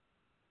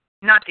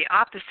not the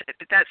opposite,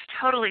 but that's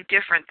totally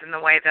different than the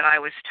way that I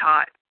was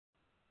taught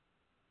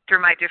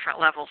through my different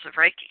levels of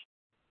Reiki.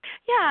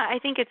 Yeah, I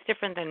think it's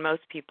different than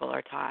most people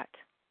are taught.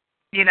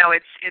 You know,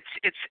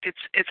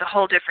 it's a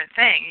whole different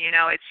thing. You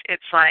know,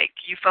 it's like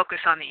you focus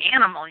on the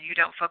animal, you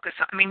don't focus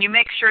on, I mean, you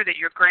make sure that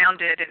you're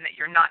grounded and that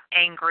you're not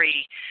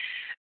angry,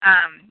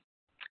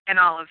 and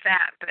all of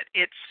that, but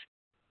it's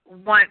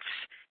once,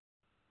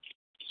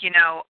 you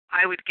know,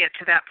 I would get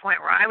to that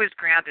point where I was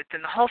grounded,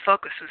 then the whole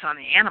focus was on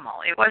the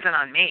animal. It wasn't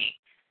on me.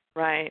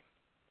 Right.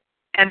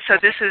 And so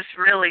this is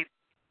really,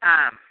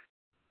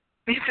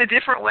 it's a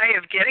different way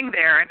of getting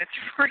there, and it's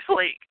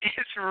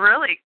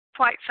really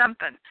quite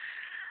something.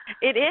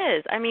 It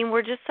is. I mean,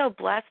 we're just so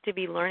blessed to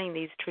be learning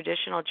these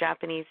traditional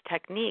Japanese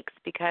techniques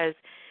because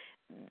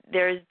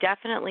there's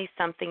definitely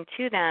something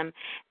to them.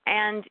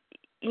 And,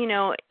 you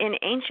know, in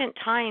ancient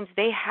times,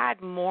 they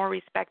had more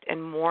respect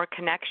and more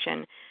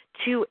connection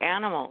to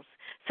animals.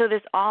 So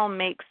this all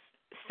makes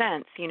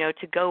sense, you know,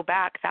 to go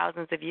back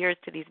thousands of years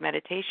to these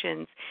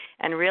meditations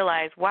and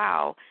realize,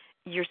 wow,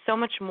 you're so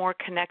much more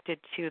connected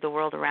to the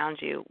world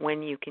around you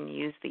when you can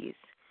use these.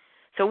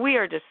 So we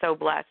are just so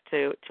blessed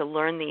to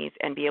learn these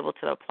and be able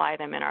to apply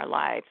them in our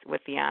lives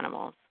with the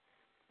animals.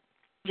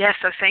 Yes,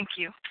 so thank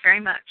you very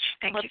much.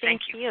 Thank you.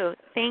 Thank you.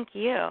 Thank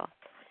you.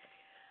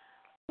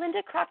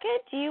 Linda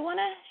Crockett, do you want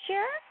to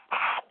share?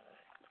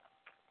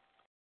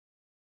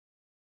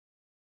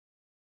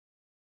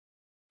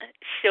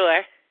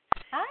 Sure.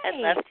 Hi.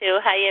 I'd love to.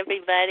 Hi,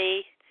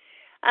 everybody.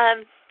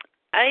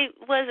 I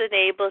wasn't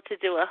able to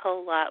do a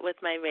whole lot with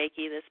my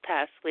Reiki this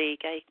past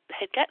week. I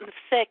had gotten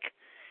sick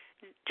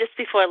just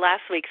before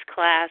last week's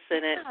class,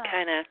 and it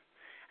kind of,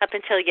 up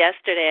until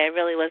yesterday, I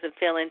really wasn't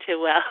feeling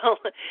too well.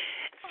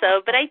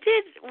 But I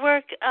did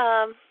work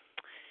a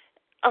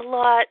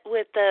lot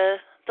with the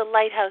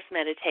lighthouse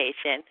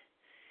meditation.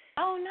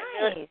 Oh,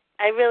 nice.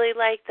 I really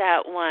like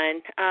that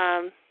one.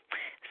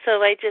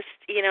 So I just,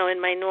 you know, in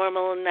my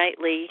normal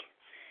nightly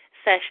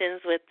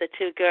sessions with the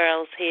two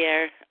girls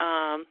here,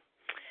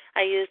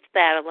 I used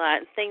that a lot,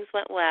 and things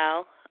went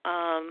well.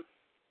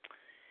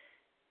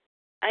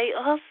 I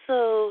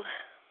also,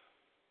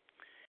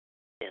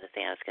 the other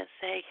thing I was going to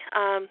say,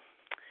 I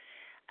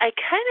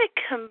kind of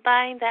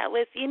combined that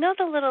with, you know,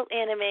 the little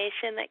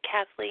animation that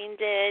Kathleen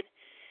did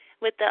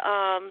with the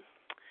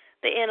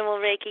animal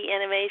Reiki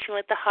animation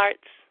with the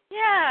hearts.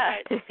 Yeah.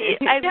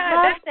 I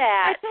love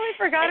that. I totally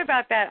forgot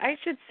about that. I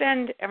should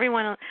send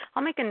everyone,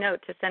 I'll make a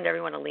note to send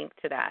everyone a link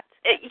to that.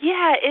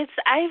 Yeah,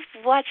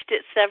 I've watched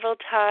it several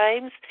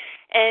times,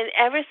 and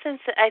ever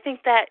since, I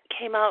think that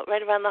came out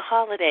right around the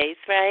holidays,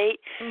 right?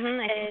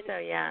 I think so,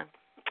 yeah.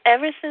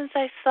 Ever since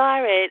I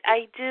saw it,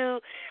 I do,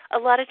 a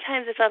lot of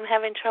times if I'm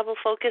having trouble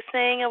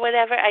focusing or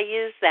whatever, I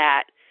use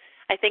that.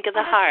 I think of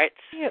the hearts.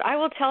 Cute. I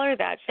will tell her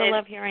that. She'll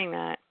love hearing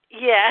that.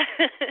 Yeah.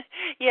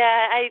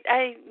 Yeah,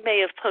 I may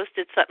have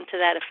posted something to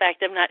that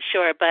effect. I'm not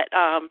sure, but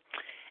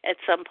at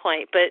some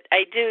point. But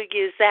I do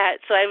use that.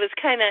 So I was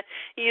kind of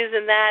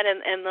using that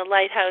and the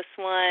lighthouse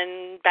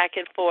one back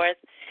and forth.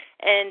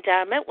 And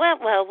it went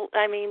well.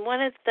 I mean,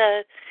 one of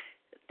the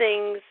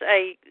things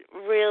I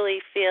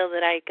really feel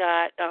that I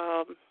got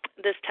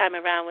this time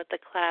around with the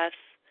class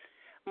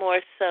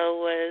more so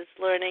was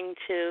learning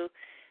to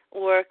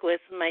work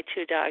with my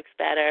two dogs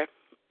better.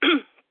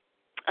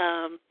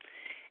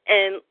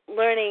 And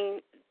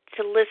learning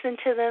to listen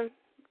to them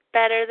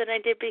better than I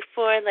did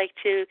before, like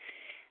to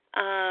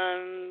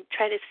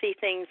try to see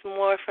things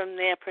more from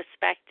their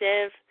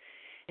perspective.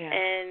 Yeah.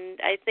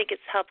 And I think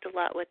it's helped a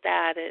lot with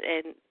that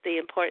and the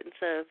importance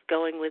of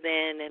going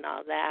within and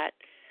all that.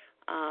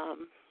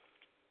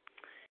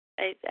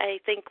 I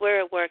think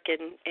we're a work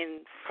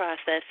in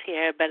process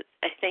here, but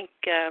I think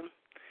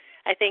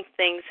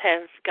things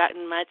have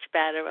gotten much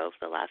better over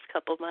the last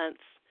couple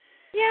months.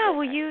 Yeah,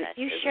 well, you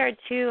shared,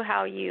 too,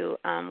 how you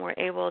were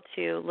able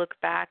to look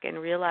back and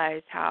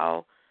realize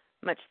how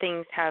much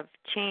things have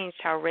changed,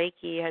 how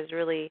Reiki has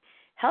really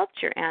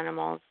helped your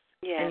animals.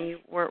 Yes. And you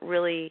weren't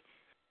really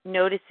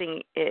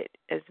noticing it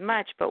as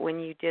much, but when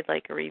you did,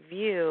 like, a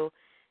review,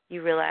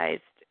 you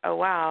realized, oh,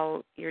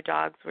 wow, your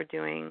dogs were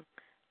doing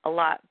a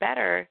lot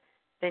better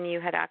than you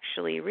had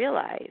actually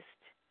realized.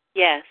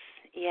 Yes,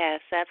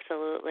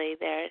 absolutely.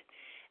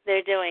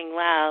 They're doing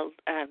well.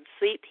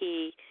 Sweet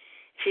Pea,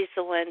 she's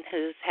the one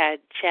who's had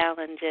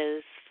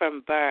challenges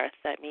from birth.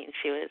 I mean,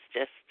 she's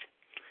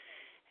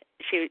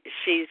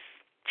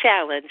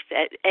challenged,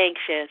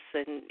 anxious,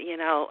 and, you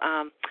know,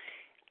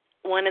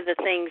 one of the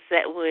things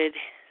that would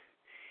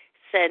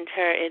send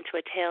her into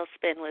a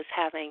tailspin was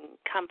having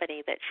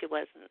company that she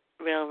wasn't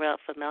real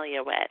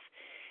familiar with.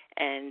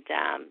 And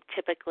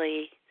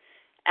typically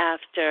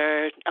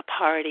after a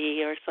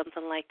party or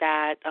something like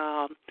that,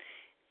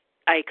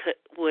 I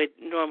would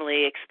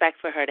normally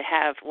expect for her to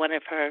have one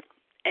of her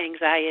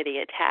anxiety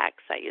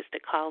attacks, I used to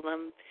call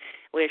them,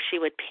 where she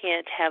would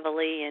pant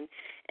heavily and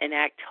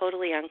act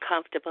totally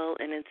uncomfortable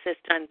and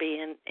insist on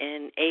being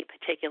in a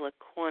particular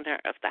corner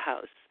of the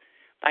house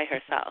by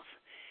herself.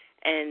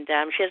 And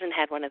she hasn't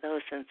had one of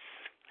those since,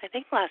 I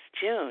think, last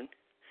June.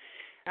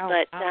 Oh,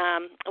 but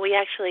wow. We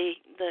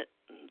actually,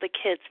 the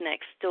kids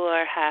next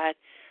door had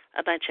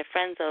a bunch of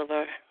friends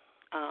over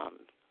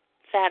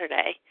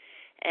Saturday,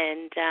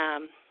 and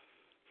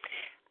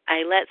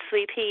I let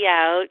Sweet Pea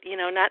out,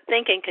 not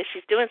thinking, because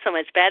she's doing so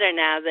much better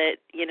now that,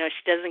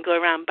 she doesn't go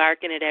around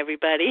barking at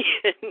everybody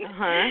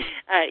and,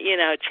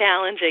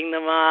 challenging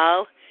them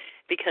all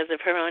because of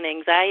her own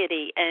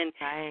anxiety. And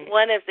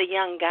one of the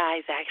young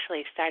guys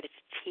actually started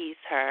to tease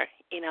her,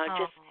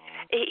 just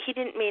he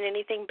didn't mean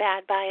anything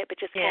bad by it, but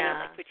just kind of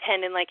like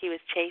pretending like he was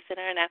chasing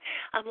her. And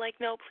I'm like,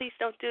 no, please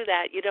don't do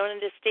that. You don't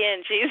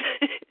understand. She's,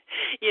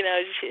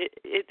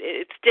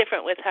 it's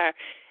different with her.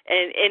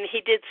 And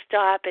he did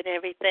stop and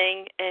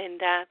everything,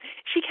 and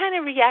she kind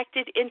of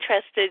reacted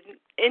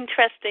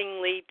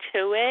interestingly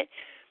to it.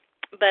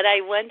 But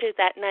I wondered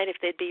that night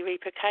if there'd be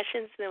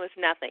repercussions, and there was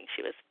nothing.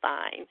 She was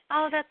fine.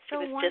 Oh, that's so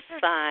wonderful. She was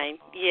just fine.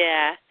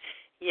 Yeah.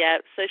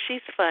 So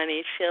she's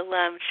funny.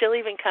 She'll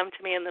even come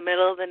to me in the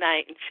middle of the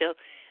night, and she'll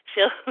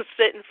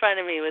sit in front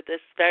of me with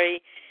this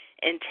very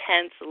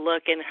intense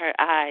look in her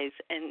eyes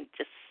and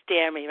just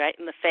stare me right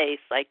in the face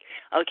like,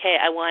 okay,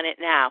 I want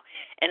it now.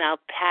 And I'll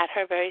pat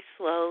her very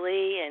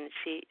slowly, and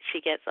she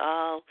gets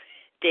all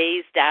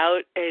dazed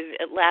out, and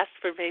it lasts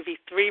for maybe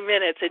 3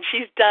 minutes, and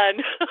she's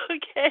done.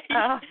 Okay.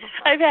 Oh.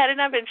 I've had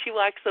enough, and she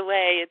walks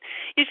away. And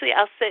usually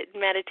I'll sit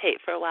and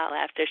meditate for a while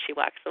after she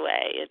walks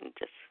away and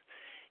just,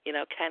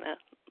 kind of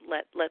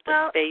let the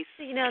space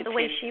continue. The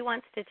way she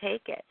wants to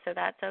take it, so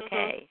that's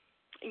okay.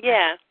 Mm-hmm.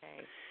 Yeah. That's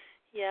okay.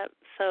 Yep.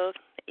 So,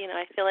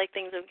 I feel like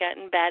things have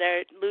gotten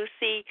better.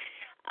 Lucy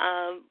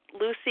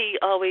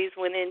always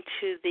went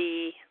into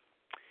the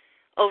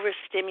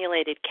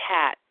overstimulated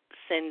cat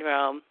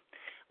syndrome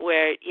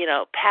where,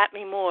 pat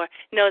me more.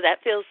 No,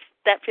 that feels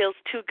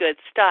too good.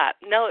 Stop.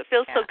 No, it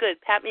feels so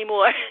good. Pat me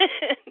more.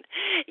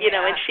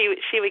 And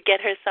she would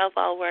get herself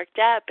all worked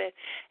up.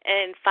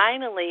 And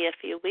finally, a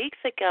few weeks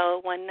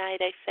ago, one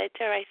night I said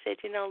to her,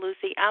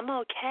 Lucy, I'm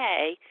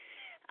okay.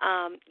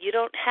 You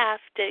don't have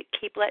to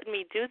keep letting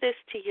me do this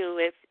to you.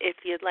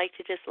 If you'd like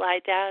to just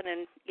lie down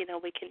and,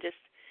 we can just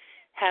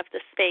have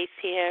the space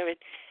here. And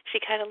she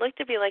kind of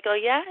looked at me like, oh,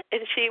 yeah?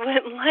 And she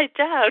went and lied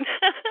down.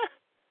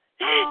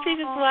 She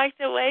just walked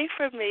away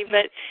from me.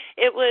 But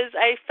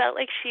I felt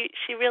like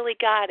she really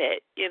got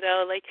it,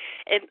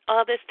 and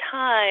all this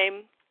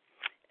time,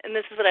 and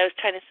this is what I was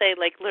trying to say,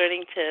 like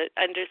learning to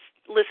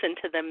listen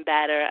to them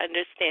better,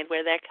 understand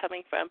where they're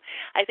coming from.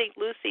 I think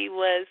Lucy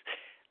was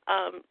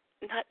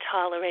not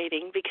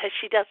tolerating, because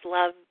she does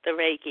love the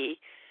Reiki,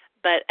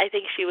 but I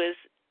think she was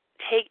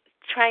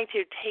trying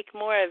to take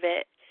more of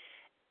it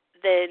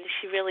than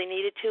she really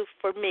needed to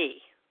for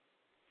me.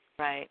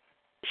 Right.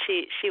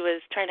 She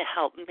was trying to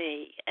help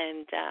me,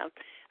 and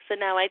so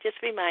now I just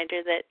remind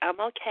her that I'm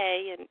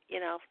okay, and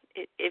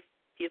if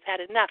you've had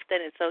enough,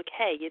 then it's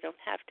okay. You don't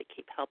have to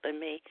keep helping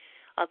me,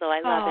 although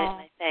I love it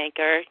and I thank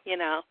her.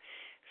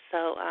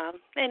 So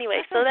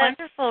anyway, that's a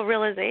wonderful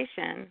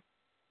realization.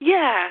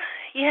 Yeah.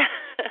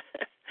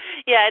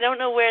 Yeah, I don't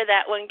know where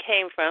that one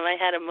came from. I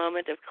had a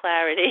moment of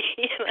clarity,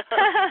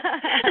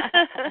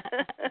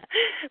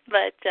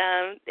 But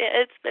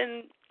it's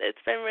been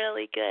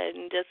really good,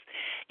 and just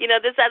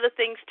there's other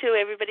things too.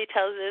 Everybody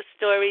tells their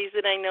stories,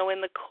 and I know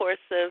in the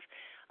course of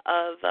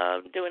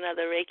doing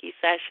other Reiki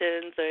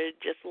sessions or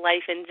just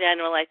life in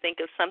general, I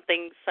think of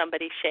something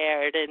somebody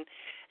shared, and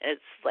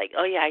it's like,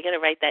 oh yeah, I got to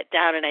write that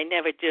down, and I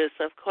never do.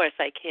 So of course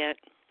I can't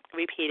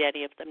repeat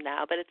any of them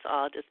now, but it's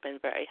all just been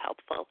very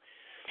helpful.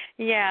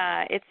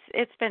 Yeah,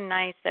 it's been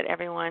nice that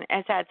everyone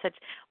has had such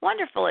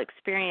wonderful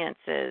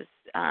experiences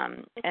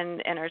and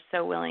are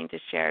so willing to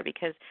share,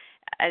 because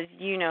as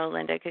you know,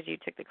 Linda, because you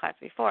took the class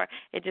before,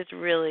 it just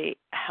really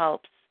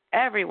helps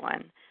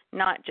everyone,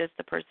 not just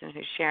the person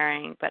who's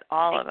sharing, but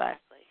all of us.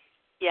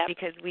 Yeah.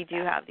 Because we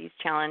do have these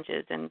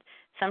challenges, and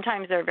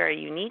sometimes they're very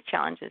unique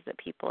challenges that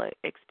people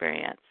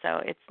experience.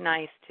 So it's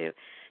nice to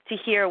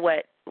hear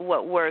what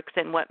works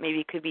and what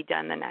maybe could be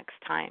done the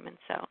next time. And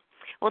so,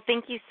 well,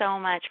 thank you so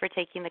much for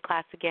taking the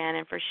class again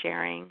and for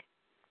sharing.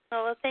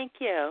 Oh, well, thank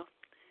you.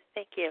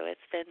 Thank you. It's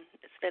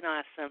been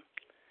awesome.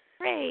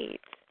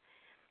 Great.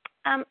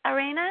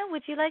 Arena,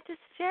 would you like to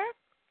share?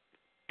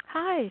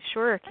 Hi,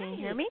 sure. Can you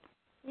hear me?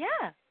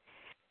 Yeah.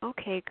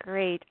 Okay,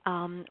 great.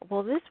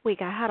 Well, this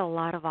week I had a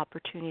lot of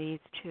opportunities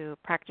to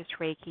practice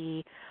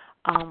Reiki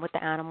with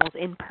the animals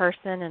in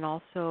person and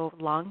also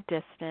long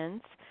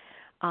distance.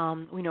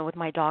 With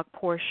my dog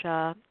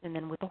Portia, and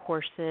then with the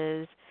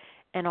horses,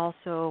 and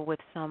also with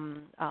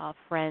some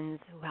friends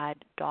who had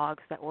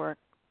dogs that weren't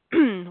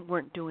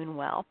doing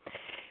well,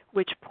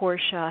 which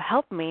Portia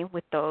helped me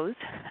with those.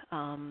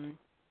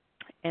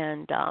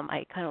 And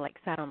I kind of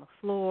sat on the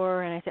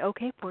floor, and I said,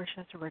 okay,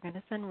 Portia, so we're going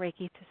to send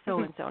Reiki to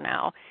so-and-so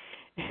now.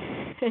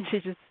 And she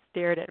just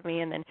stared at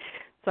me, and then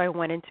so I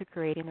went into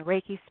creating the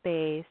Reiki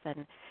space,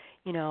 and,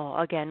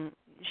 again,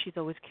 she's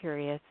always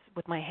curious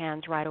with my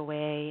hands right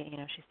away.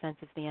 She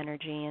senses the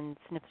energy and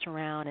sniffs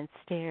around and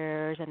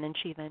stares, and then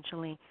she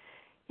eventually,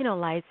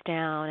 lies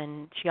down,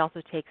 and she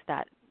also takes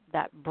that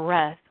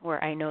breath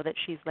where I know that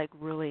she's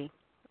really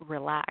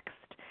relaxed.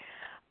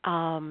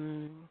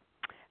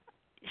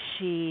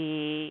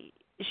 She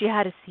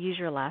had a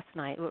seizure last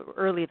night,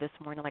 early this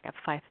morning, at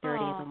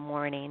 5:30 in the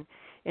morning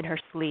in her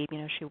sleep.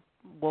 She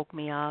woke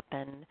me up,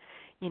 and,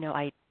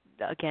 I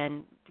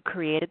again,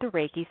 created the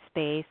Reiki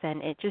space,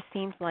 and it just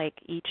seems like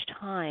each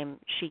time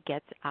she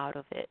gets out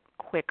of it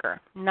quicker.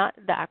 Not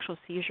the actual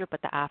seizure,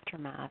 but the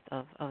aftermath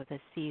of the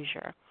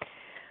seizure,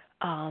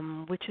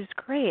 which is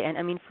great. And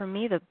I mean, for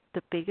me, the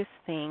biggest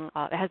thing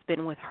has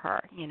been with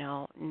her.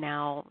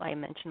 Now I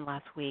mentioned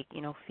last week,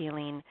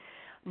 feeling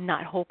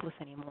not hopeless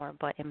anymore,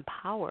 but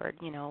empowered.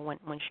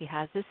 When she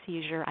has this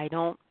seizure, I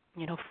don't,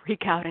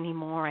 freak out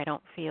anymore. I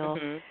don't feel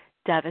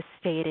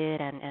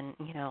devastated, and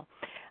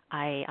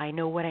I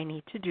know what I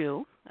need to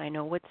do. I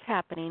know what's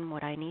happening,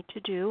 what I need to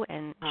do,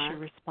 and she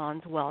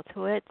responds well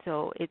to it.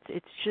 So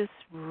it's just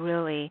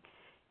really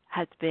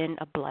has been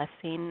a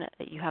blessing.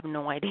 You have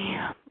no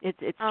idea. It's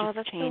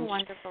just changed so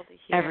wonderful to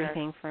hear.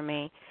 Everything for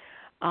me.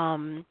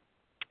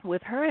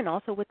 With her and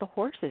also with the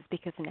horses,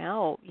 because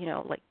now,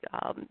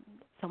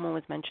 someone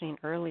was mentioning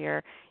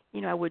earlier,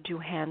 I would do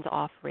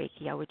hands-off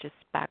Reiki. I would just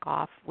back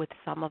off with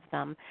some of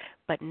them.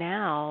 But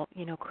now,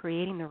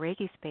 creating the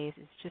Reiki space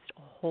is just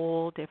a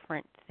whole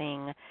different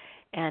thing.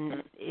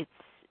 And it's,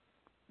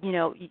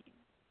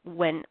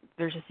 when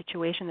there's a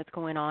situation that's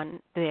going on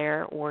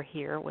there or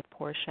here with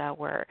Portia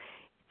where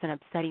it's an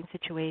upsetting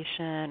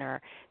situation,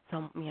 or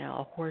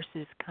a horse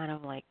is kind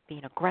of like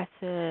being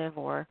aggressive,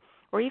 or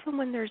even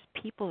when there's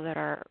people that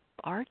are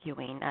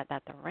arguing at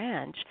the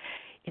ranch,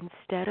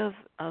 instead of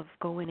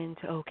going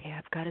into, okay,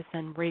 I've got to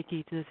send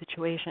Reiki to the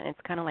situation, it's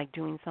kind of like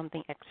doing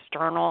something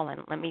external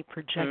and let me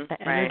project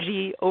the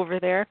energy over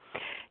there.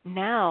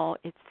 Now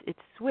it's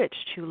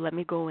switched to let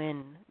me go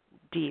in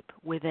deep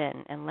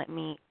within and let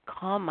me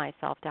calm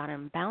myself down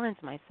and balance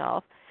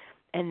myself.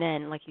 And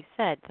then, like you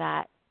said,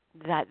 that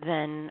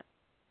then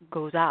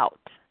goes out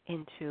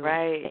into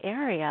the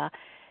area.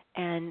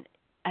 And,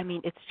 I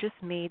mean, it's just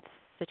made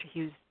such a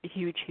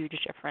huge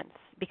difference,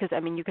 because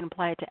I mean you can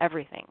apply it to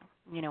everything.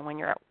 When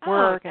you're at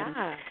work and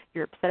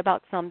you're upset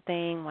about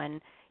something, when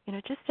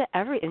just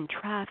in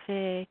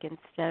traffic,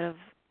 instead of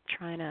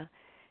trying to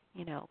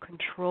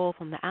control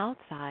from the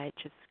outside,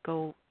 just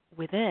go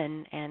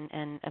within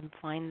and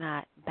find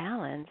that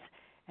balance,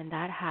 and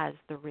that has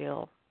the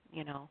real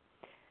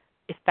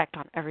effect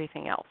on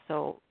everything else.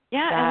 So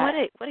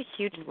and what a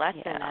huge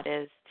lesson that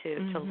is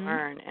to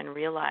learn and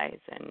realize,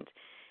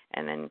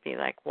 and then be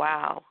like,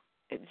 wow.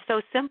 It's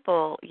so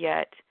simple,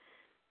 yet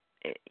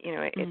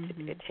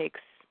it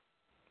takes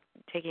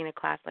taking a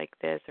class like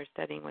this or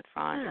studying with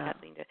Franz or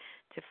Kathleen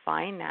to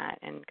find that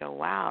and go,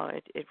 wow,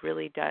 it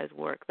really does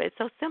work. But it's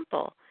so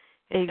simple.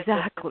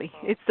 Exactly.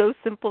 It's so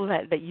simple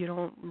that you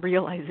don't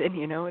realize it.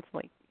 It's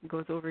like it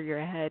goes over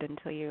your head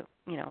until you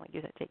like you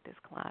said, take this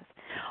class.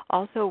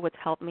 Also, what's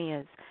helped me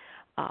is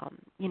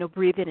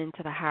breathing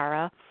into the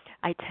Hara.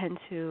 I tend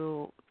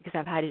to, because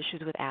I've had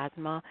issues with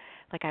asthma,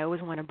 like I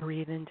always want to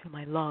breathe into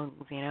my lungs,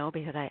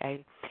 because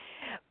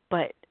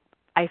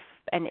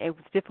and it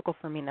was difficult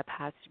for me in the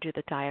past to do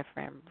the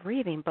diaphragm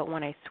breathing, but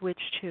when I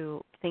switched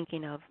to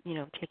thinking of,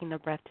 taking the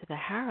breath to the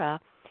Hara,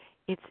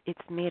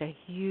 it's made a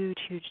huge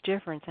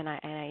difference, and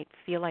I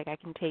feel like I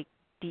can take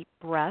deep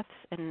breaths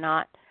and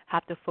not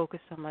have to focus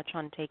so much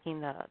on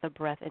taking the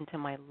breath into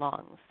my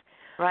lungs.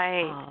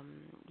 Right.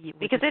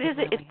 Because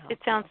it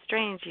sounds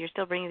strange. You're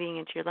still breathing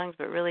into your lungs,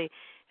 but really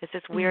it's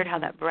just weird how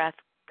that breath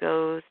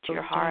goes to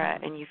your Hara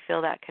and you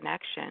feel that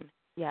connection.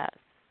 Yes.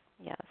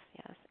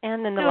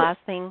 And then the last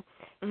thing,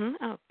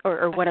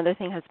 or one other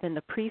thing has been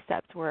the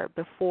precepts, where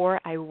before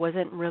I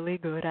wasn't really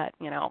good at,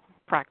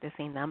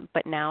 practicing them,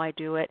 but now I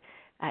do it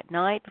at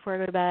night before I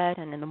go to bed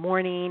and in the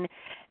morning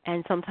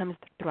and sometimes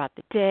throughout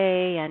the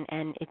day,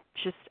 and it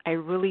just, I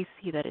really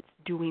see that it's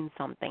doing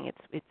something.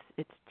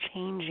 It's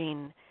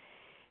changing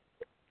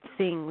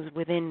things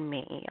within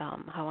me,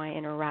 how I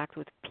interact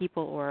with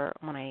people or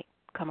when I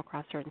come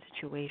across certain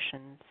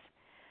situations.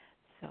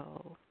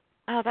 So.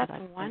 Oh, that's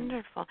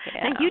wonderful.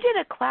 And you did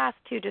a class,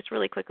 too, just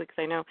really quickly,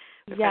 because I know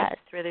we've got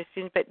through other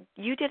students, but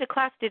you did a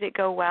class. Did it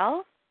go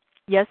well?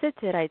 Yes, it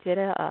did. I did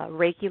a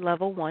Reiki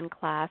Level 1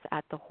 class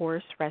at the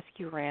Horse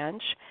Rescue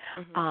Ranch,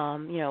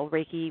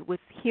 Reiki with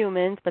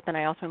humans, but then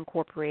I also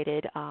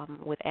incorporated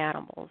with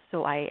animals.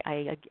 So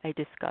I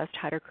discussed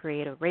how to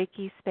create a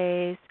Reiki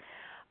space,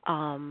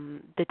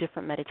 the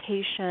different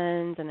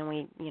meditations, and then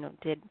we,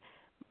 did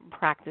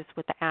practice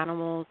with the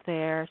animals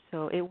there.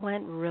 So it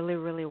went really,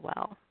 really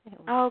well.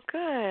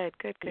 Good.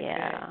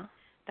 Yeah.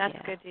 That's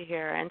good to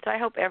hear. And so I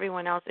hope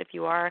everyone else, if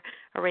you are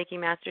a Reiki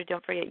master,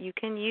 don't forget you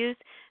can use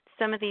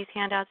some of these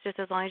handouts just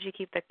as long as you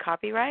keep the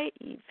copyright.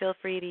 You feel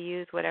free to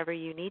use whatever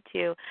you need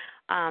to.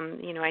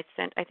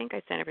 I think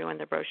I sent everyone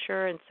the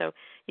brochure, and so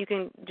you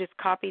can just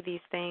copy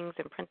these things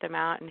and print them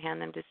out and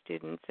hand them to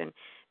students, and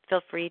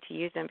feel free to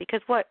use them,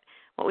 because what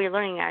we're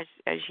learning,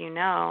 as you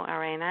know,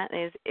 Arena,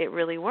 is it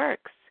really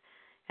works.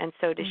 And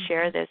so to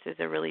share this is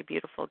a really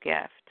beautiful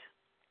gift.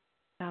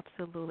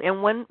 Absolutely.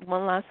 And one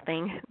last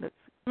thing that's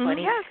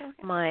funny.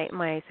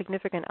 My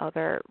significant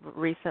other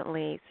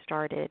recently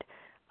started,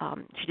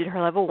 she did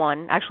her Level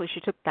 1. Actually, she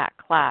took that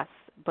class,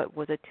 but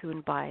was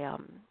attuned by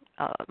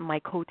my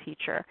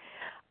co-teacher.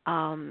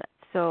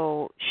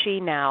 So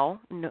she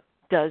now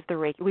does the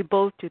Reiki. We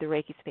both do the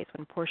Reiki space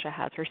when Portia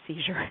has her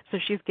seizure, so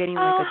she's getting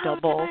like Oh, a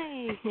double,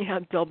 how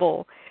nice.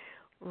 double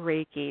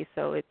Reiki.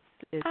 So it's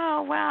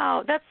Oh,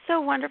 wow. That's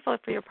so wonderful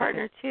for your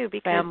partner, too,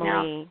 because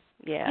family,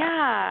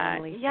 now,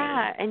 family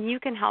space. and you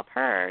can help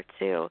her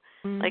to,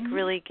 like, Mm-hmm.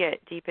 really get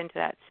deep into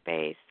that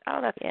space.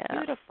 Oh, that's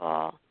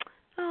beautiful.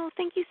 Oh,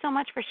 thank you so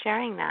much for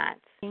sharing that.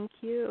 Thank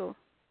you.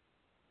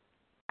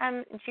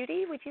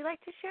 Judy, would you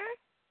like to share?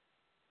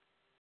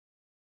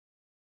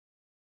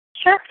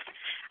 Sure.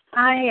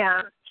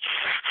 I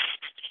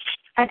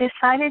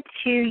decided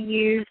to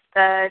use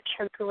the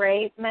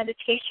Chokurei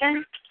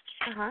meditation,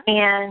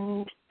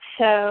 and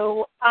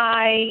so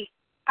I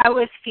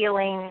was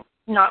feeling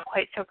not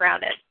quite so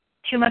grounded.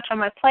 Too much on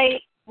my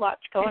plate,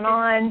 lots going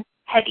on.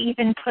 Had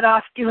even put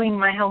off doing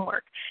my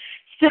homework.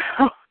 So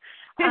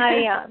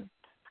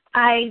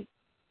I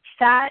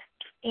sat,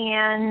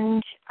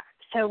 and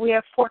so we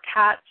have 4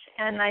 cats,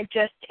 and I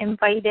just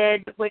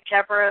invited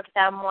whichever of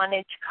them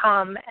wanted to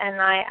come, and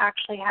I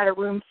actually had a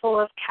room full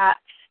of cats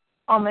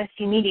almost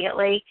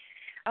immediately.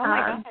 Oh, my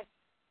God.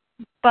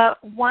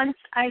 But once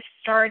I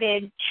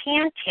started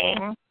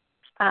chanting,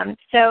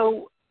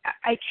 so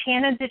I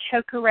chanted the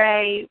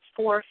Chokurei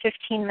for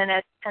 15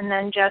 minutes and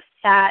then just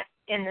sat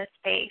in the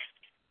space.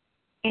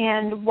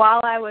 And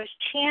while I was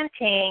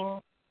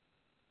chanting,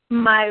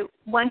 my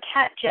one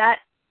cat, Jet,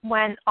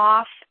 went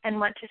off and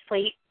went to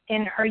sleep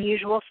in her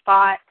usual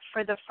spot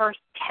for the first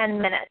 10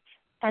 minutes.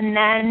 And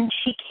then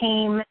she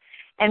came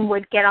and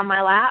would get on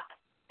my lap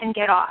and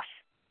get off,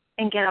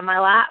 and get on my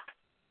lap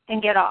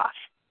and get off.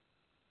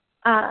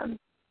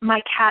 My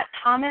cat,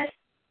 Thomas,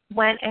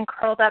 went and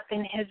curled up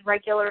in his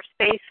regular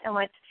space and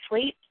went to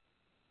sleep.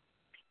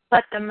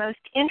 But the most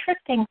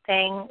interesting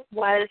thing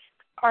was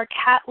our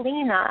cat,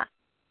 Lena.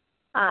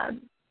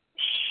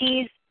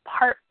 She's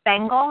part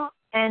Bengal,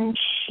 and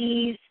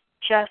she's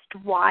just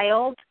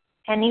wild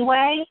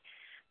anyway.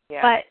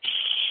 Yeah. But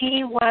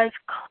she was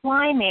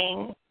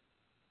climbing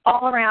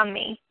all around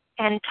me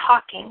and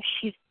talking.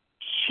 She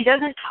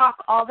doesn't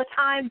talk all the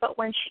time, but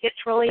when she gets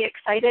really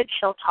excited,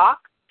 she'll talk.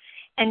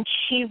 And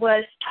she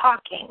was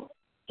talking.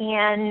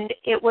 And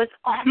it was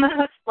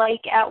almost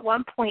like at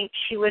one point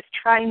she was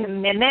trying to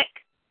mimic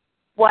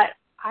what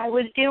I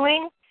was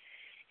doing.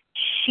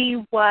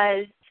 She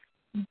was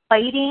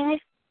biting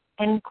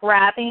and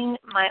grabbing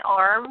my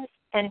arms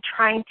and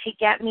trying to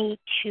get me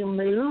to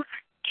move,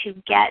 to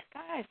get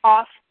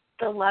off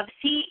the love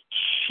seat.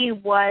 She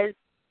was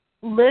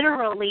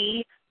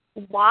literally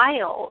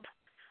wild.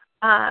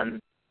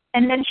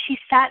 And then she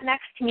sat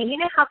next to me. You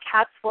know how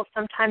cats will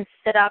sometimes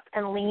sit up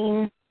and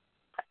lean?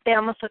 They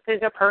almost look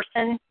like a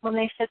person when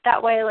they sit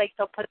that way, like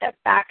they'll put their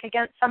back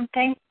against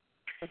something.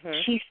 Mm-hmm.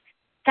 She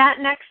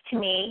sat next to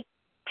me,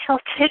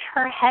 tilted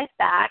her head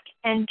back,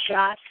 and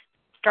just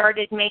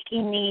started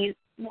making these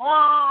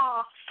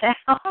wah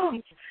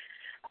sounds.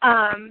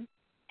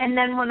 And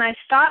then when I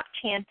stopped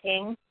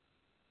chanting,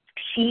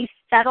 she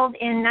settled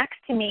in next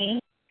to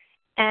me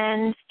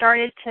and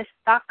started to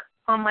suck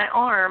on my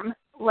arm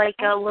like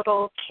a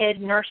little kid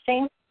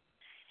nursing.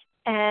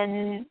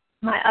 And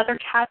my other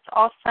cats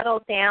all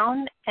settled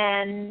down,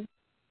 and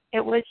it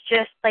was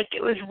just like,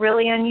 it was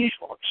really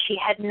unusual. She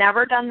had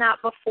never done that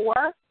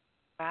before.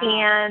 Wow.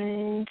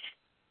 And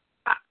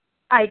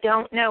I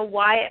don't know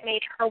why it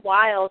made her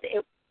wild.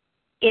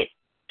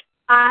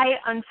 I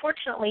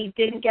unfortunately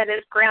didn't get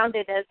as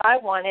grounded as I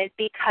wanted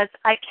because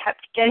I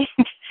kept getting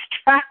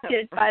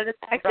distracted by the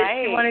fact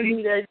that she wanted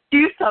me to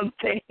do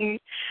something.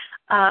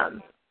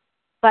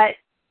 But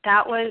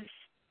that was,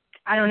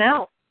 I don't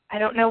know. I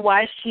don't know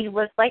why she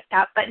was like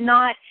that, but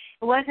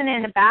it wasn't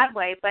in a bad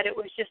way, but it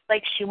was just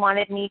like she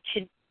wanted me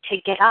to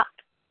get up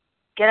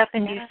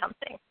and do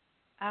something.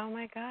 Oh,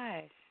 my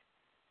gosh.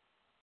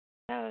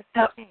 So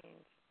strange.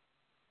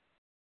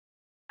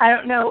 I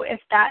don't know if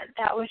that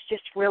was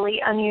just really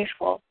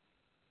unusual.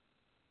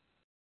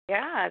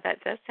 Yeah,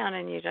 that does sound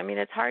unusual. I mean,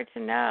 it's hard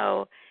to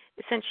know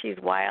since she's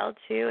wild,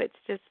 too. It's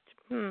just,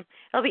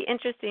 it'll be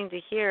interesting to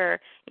hear,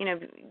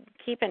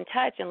 keep in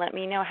touch and let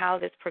me know how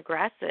this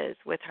progresses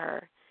with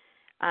her.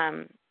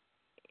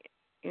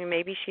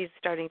 Maybe she's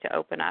starting to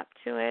open up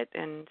to it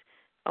and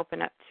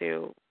open up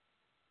to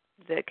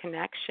the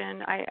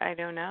connection. I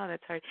don't know.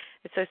 That's hard.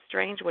 It's so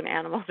strange when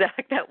animals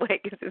act that way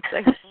because it's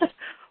like,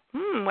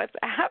 what's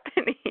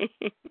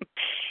happening?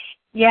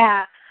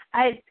 Yeah,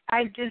 I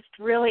just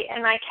really,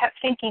 and I kept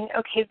thinking,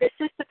 okay, this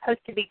is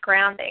supposed to be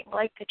grounding.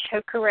 Like the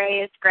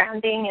Chokurei is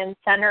grounding and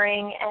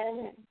centering,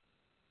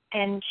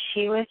 and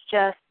she was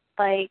just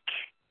like,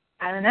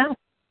 I don't know.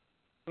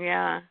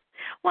 Yeah.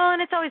 Well,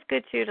 and it's always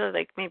good, too, to,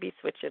 like, maybe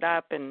switch it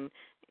up and,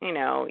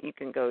 you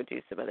can go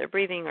do some other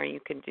breathing or you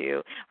can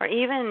do, or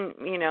even,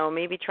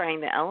 maybe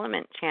trying the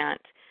element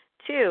chant,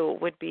 too,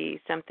 would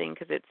be something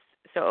because it's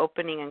so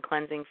opening and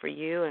cleansing for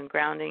you and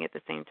grounding at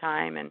the same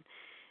time. And,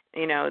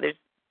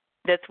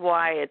 that's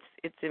why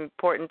it's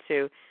important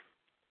to,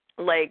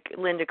 like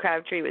Linda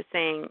Crabtree was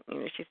saying,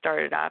 she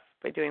started off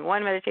by doing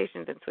one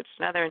meditation, then switched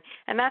to another,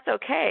 and that's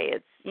okay.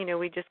 It's,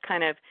 we just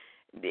kind of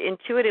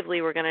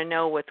intuitively we're going to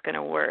know what's going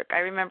to work. I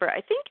remember,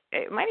 I think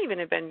it might even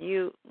have been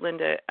you,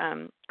 Linda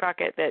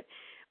Crockett, that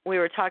we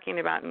were talking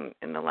about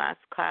in the last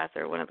class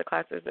or one of the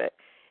classes, that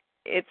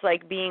it's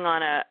like being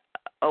on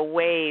a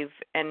wave,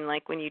 and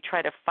like when you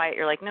try to fight,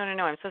 you're like, no,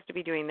 I'm supposed to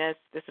be doing this.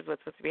 This is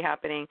what's supposed to be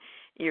happening.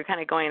 You're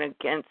kind of going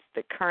against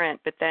the current.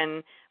 But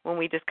then when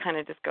we just kind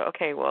of just go,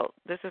 okay, well,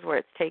 this is where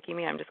it's taking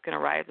me. I'm just going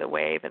to ride the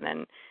wave, and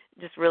then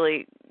just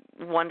really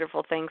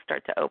wonderful things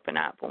start to open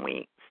up when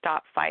we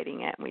stop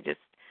fighting it and we just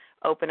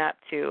open up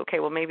to, okay,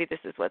 well, maybe this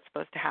is what's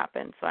supposed to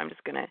happen. So I'm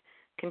just going to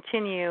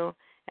continue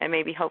and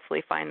maybe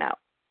hopefully find that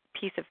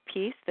piece of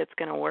peace that's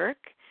going to work.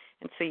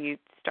 And so you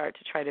start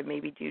to try to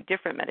maybe do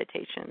different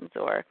meditations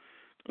or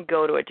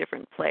go to a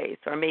different place,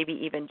 or maybe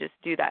even just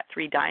do that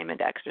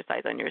 3-diamond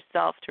exercise on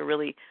yourself to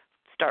really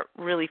start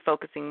really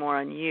focusing more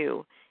on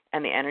you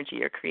and the energy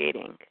you're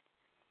creating.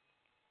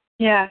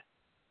 Yeah.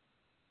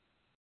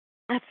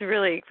 That's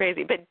really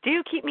crazy. But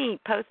do keep me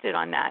posted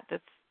on that.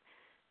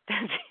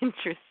 That's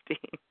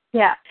interesting.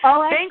 Yeah.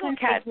 All I Bengal can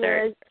cats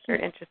figure are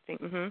interesting.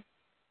 Mm-hmm.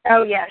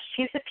 Oh, yeah,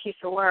 she's a piece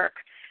of work.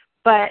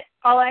 But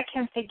all I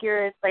can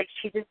figure is, like,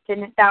 she just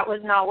didn't, that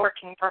was not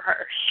working for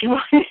her. She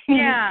wanted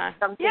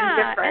something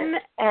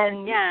different.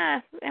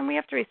 And we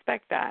have to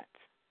respect that.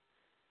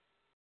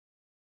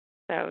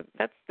 So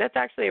that's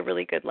actually a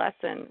really good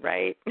lesson,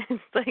 right?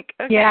 It's like,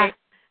 okay, yeah,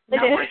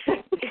 not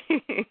working.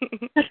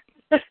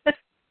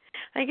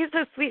 I think it's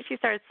so sweet she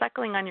started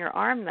suckling on your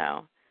arm,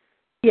 though.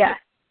 Yeah.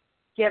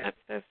 Yep. That's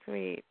so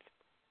sweet.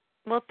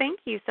 Well, thank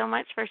you so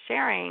much for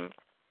sharing.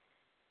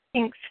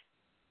 Thanks.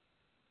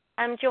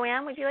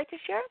 Joanne, would you like to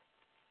share?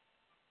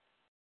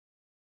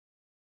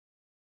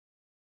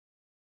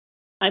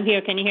 I'm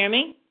here. Can you hear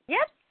me?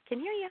 Yep, can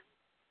hear you.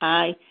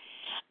 Hi.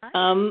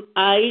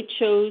 I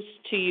chose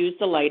to use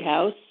the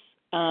lighthouse.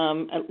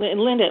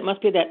 Linda, it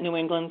must be that New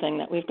England thing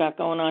that we've got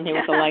going on here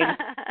with the lighthouse.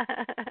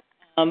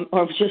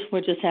 Or we're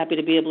just happy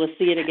to be able to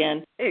see it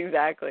again.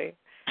 Exactly.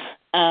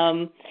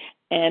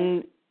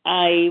 And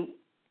I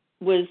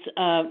was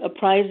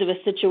apprised of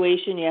a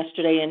situation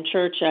yesterday in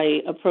church.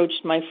 I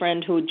approached my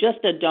friend who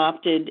just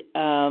adopted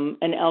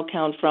an elk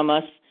hound from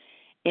us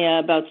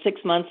about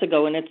 6 months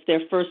ago, and it's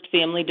their first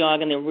family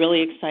dog, and they're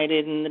really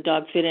excited, and the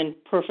dog fit in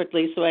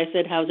perfectly. So I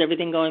said, how's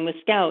everything going with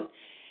Scout?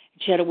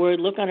 She had a worried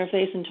look on her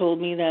face and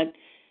told me that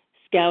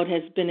Scout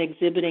has been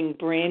exhibiting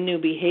brand new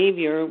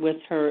behavior with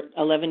her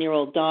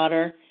 11-year-old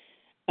daughter,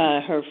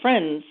 her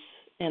friends,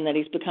 and that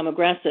he's become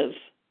aggressive.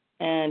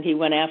 And he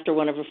went after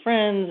one of her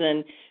friends,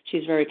 and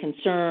she's very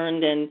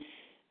concerned. And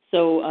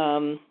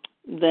so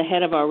the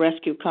head of our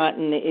rescue,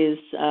 Cotton,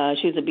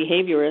 she's a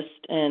behaviorist,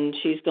 and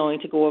she's going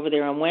to go over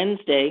there on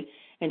Wednesday.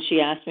 And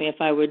she asked me if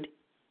I would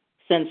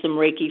send some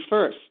Reiki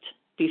first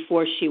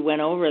before she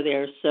went over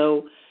there.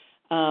 So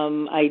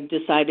I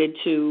decided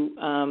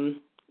to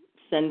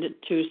send it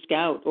to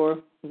Scout, or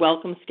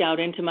welcome Scout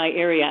into my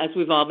area. As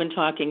we've all been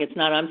talking, it's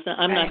not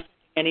I'm not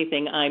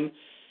anything. I'm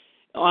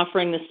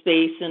offering the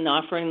space and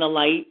offering the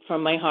light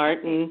from my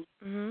heart, and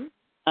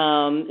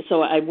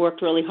so I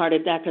worked really hard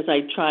at that because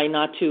I try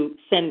not to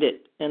send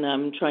it, and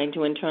I'm trying to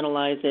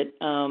internalize it.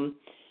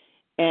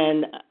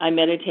 And I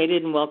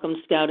meditated and welcomed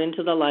Scout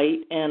into the light,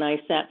 and I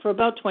sat for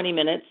about 20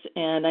 minutes,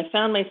 and I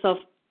found myself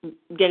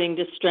getting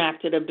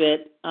distracted a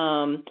bit.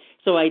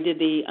 So I did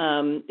the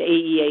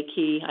AEA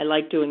key. I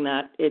like doing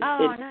that.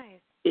 Nice.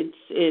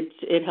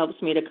 It helps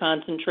me to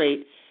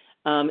concentrate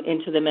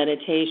into the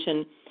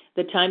meditation.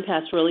 The time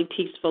passed really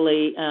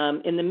peacefully.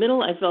 In the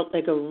middle, I felt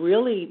like a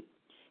really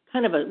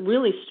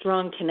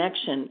strong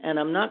connection, and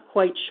I'm not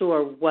quite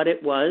sure what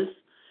it was.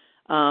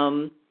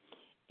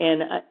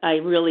 And I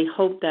really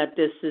hope that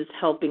this is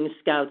helping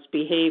Scout's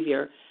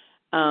behavior.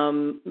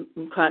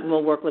 Cotton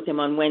will work with him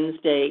on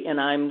Wednesday,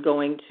 and I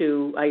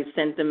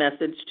sent the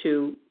message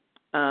to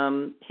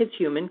his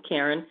human,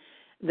 Karen,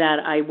 that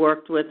I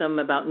worked with him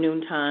about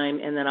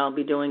noontime, and then I'll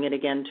be doing it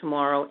again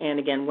tomorrow and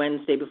again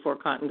Wednesday before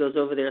Cotton goes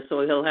over there.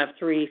 So he'll have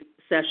 3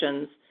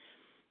 sessions,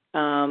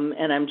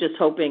 and I'm just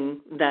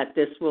hoping that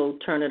this will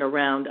turn it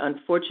around.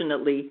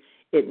 Unfortunately,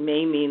 it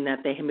may mean that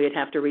they would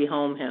have to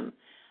rehome him.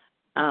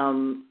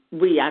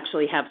 We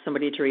actually have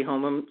somebody to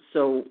rehome him,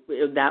 so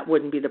that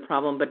wouldn't be the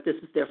problem, but this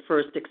is their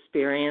first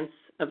experience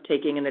of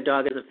taking in a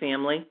dog as a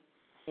family.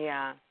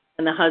 Yeah.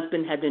 And the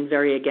husband had been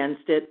very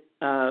against it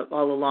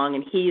all along,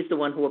 and he's the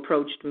one who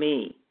approached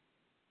me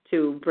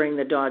to bring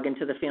the dog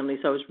into the family.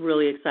 So I was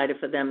really excited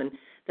for them, and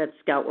that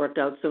Scout worked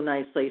out so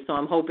nicely. So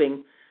I'm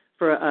hoping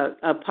for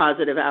a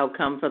positive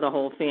outcome for the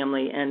whole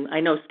family. And I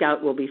know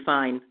Scout will be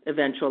fine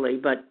eventually,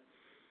 but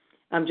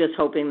I'm just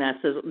hoping that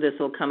this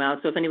will come out.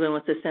 So if anyone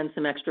wants to send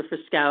some extra for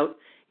Scout,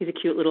 he's a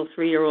cute little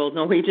 3-year-old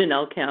Norwegian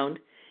elk hound.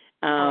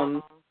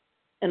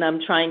 And I'm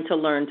trying to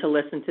learn to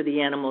listen to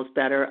the animals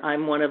better.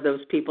 I'm one of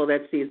those people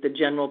that sees the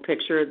general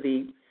picture.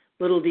 The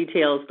little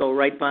details go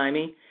right by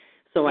me.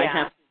 So I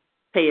have to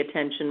pay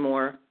attention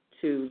more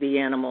to the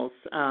animals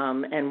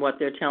and what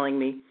they're telling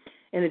me.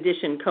 In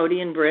addition, Cody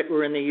and Britt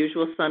were in the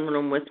usual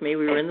sunroom with me.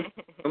 We were in the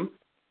room.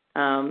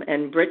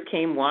 And Britt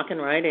came walking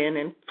right in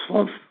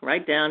and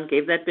right down,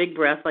 gave that big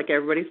breath like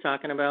everybody's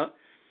talking about.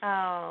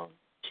 Oh.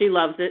 She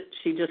loves it.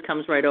 She just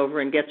comes right over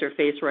and gets her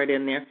face right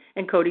in there.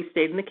 And Cody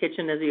stayed in the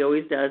kitchen as he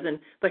always does,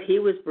 but he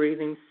was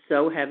breathing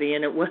so heavy,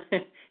 and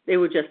they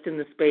were just in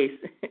the space.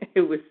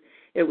 It was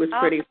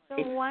pretty.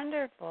 That's so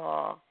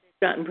wonderful.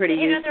 Gotten pretty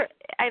used.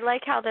 I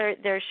like how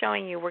they're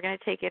showing you we're going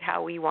to take it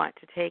how we want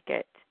to take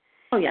it.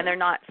 Oh yeah. And they're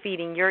not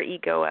feeding your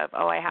ego of,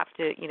 I have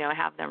to,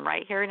 have them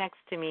right here next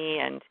to me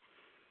and.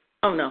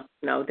 Oh no.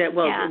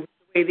 The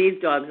way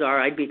these dogs are,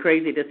 I'd be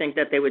crazy to think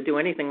that they would do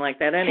anything like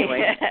that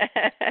anyway.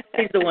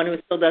 He's the one who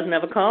still doesn't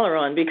have a collar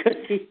on because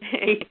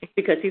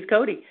he's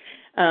Cody.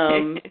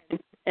 And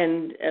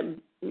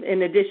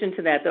in addition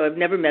to that, though, I've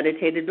never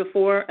meditated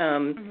before.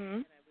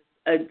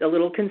 A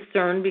little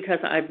concerned because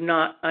I'm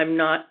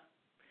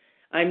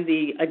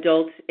the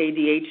adult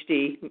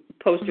ADHD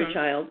poster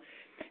child,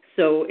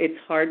 so it's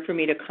hard for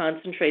me to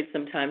concentrate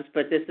sometimes.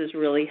 But this has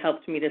really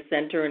helped me to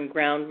center and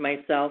ground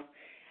myself.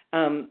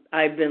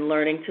 I've been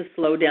learning to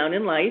slow down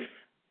in life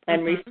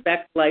and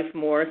respect life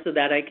more so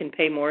that I can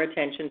pay more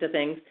attention to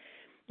things.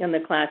 And the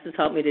class has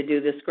helped me to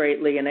do this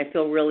greatly, and I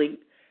feel really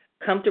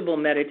comfortable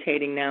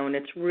meditating now, and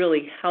it's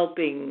really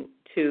helping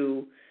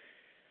to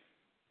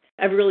 –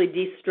 I've really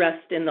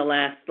de-stressed in the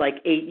last,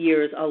 8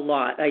 years a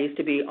lot. I used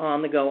to be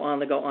on the go,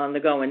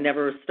 and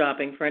never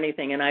stopping for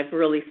anything, and I've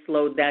really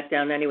slowed that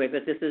down anyway,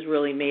 but this has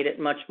really made it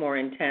much more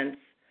intense.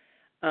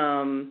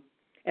 And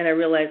I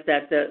realized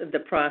that the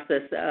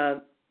process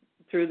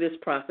through this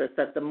process,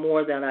 that the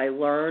more that I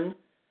learn,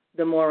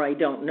 the more I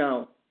don't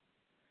know.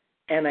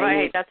 And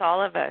that's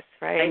all of us,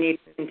 right? I need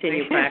to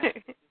continue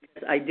practicing.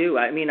 I do.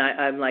 I mean,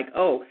 I'm like,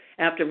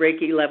 after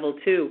Reiki level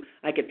 2,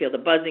 I could feel the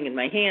buzzing in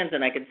my hands,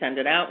 and I could send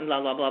it out, and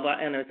blah, blah, blah, blah.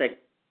 And I was like,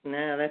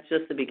 nah, that's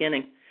just the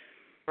beginning.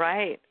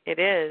 Right. It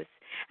is.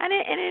 And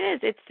it is.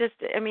 It's just,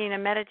 a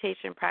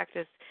meditation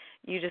practice,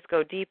 you just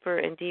go deeper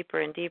and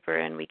deeper and deeper,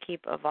 and we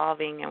keep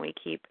evolving, and we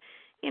keep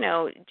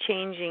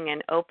changing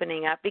and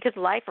opening up because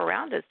life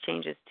around us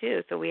changes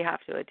too, so we have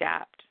to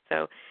adapt.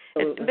 So,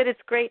 but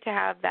it's great to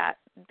have that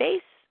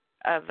base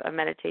of a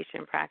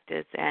meditation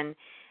practice, and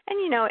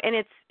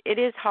it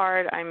is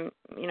hard. I'm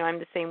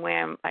the same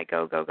way. I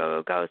go.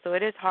 So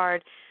it is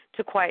hard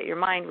to quiet your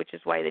mind, which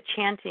is why the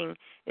chanting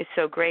is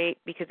so great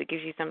because it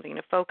gives you something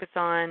to focus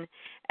on.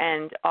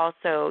 And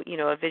also,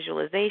 a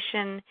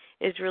visualization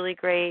is really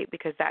great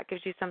because that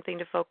gives you something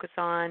to focus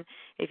on.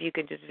 If you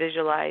can just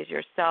visualize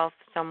yourself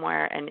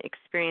somewhere and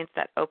experience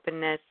that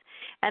openness.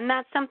 And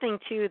that's something,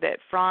 too, that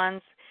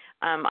Franz,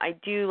 I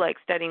do like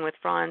studying with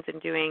Franz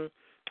and doing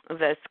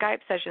the Skype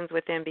sessions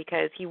with him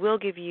because he will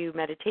give you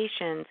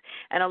meditations,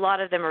 and a lot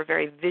of them are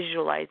very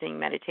visualizing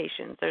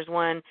meditations. There's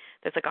one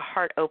that's like a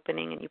heart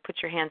opening, and you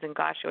put your hands in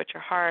Gasho at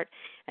your heart,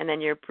 and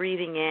then you're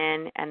breathing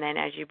in, and then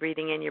as you're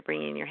breathing in, you're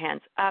bringing your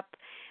hands up,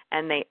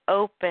 and they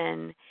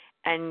open,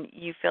 and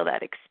you feel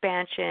that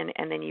expansion,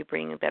 and then you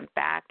bring them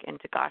back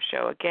into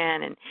Gasho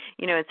again, and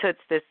and so it's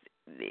this,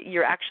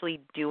 you're actually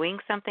doing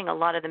something. A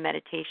lot of the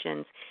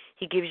meditations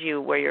he gives you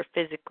where you're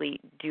physically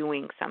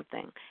doing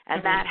something,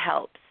 and that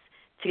helps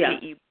to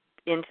get you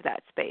into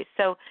that space.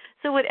 So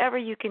whatever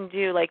you can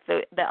do, like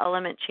the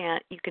element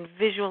chant, you can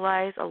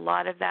visualize a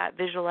lot of that.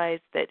 Visualize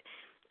that,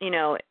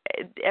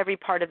 every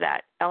part of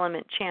that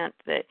element chant,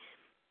 that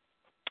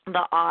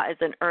the Ah is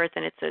an earth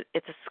and it's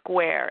a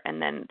square,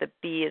 and then the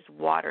B is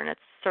water and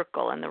it's a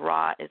circle, and the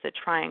Ra is a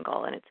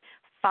triangle and it's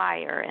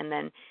fire, and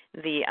then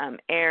the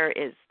air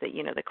is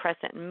the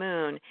crescent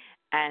moon,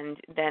 and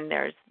then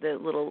there's the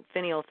little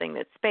finial thing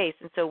that's space.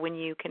 And so when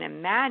you can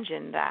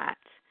imagine that,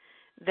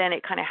 then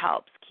it kind of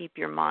helps keep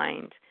your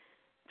mind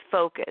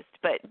focused.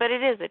 But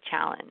it is a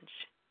challenge,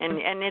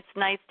 and it's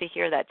nice to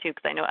hear that too,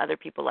 because I know other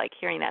people like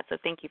hearing that. So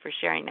thank you for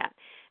sharing that,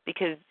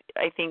 because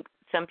I think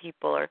some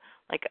people are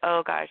like,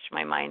 oh gosh,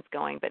 my mind's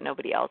going, but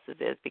nobody else's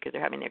is because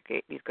they're having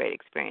these great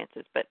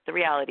experiences. But the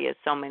reality is,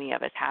 so many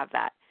of us have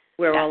that.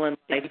 We're all in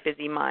life.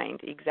 Busy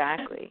mind,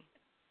 exactly.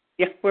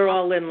 Yeah, we're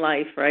all in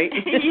life, right?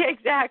 Yeah,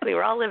 exactly.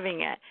 We're all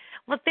living it.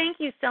 Well, thank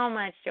you so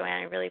much,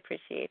 Joanne. I really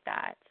appreciate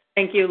that.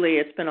 Thank you, Lee.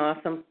 It's been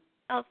awesome.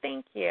 Oh,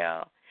 thank you.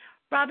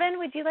 Robin,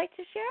 would you like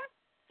to share?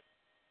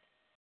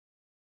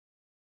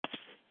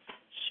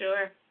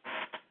 Sure.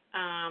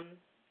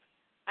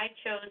 I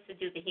chose to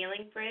do the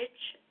healing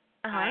bridge.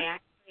 I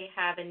actually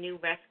have a new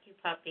rescue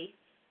puppy.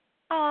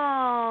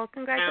 Oh,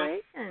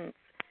 congratulations.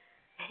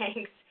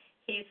 Thanks.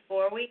 He's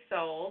 4 weeks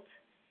old.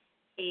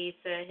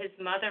 His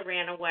mother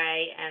ran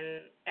away,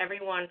 and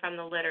everyone from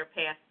the litter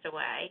passed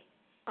away.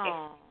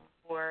 Oh.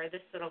 For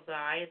this little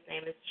guy, his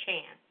name is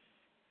Chance.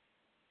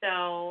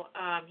 So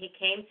he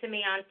came to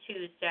me on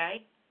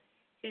Tuesday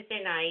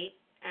night,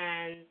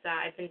 and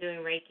I've been doing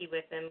Reiki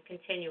with him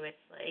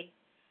continuously,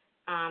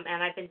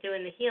 and I've been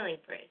doing the healing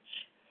bridge.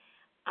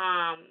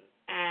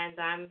 And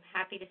I'm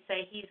happy to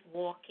say he's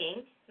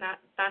walking, not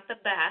the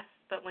best,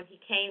 but when he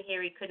came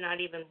here, he could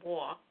not even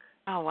walk.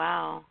 Oh,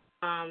 wow.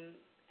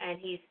 And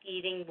he's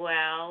eating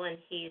well, and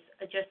he's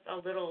just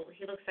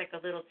he looks like a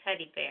little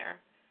teddy bear.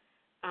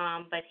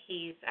 But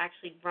he's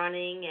actually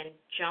running and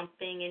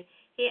jumping, and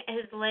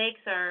his legs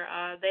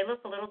are, they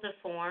look a little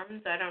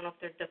deformed. I don't know if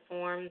they're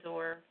deformed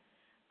or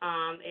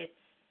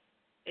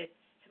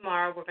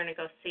tomorrow we're going to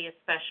go see a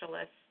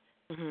specialist,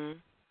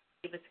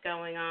 see what's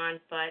going on,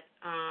 but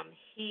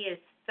he is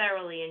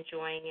thoroughly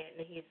enjoying it,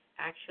 and he's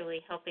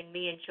actually helping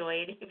me enjoy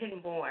it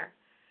even more.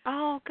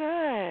 Oh,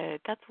 good.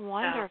 That's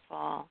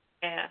wonderful.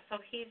 So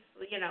he's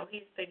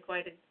been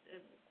quite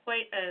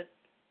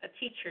a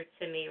teacher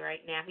to me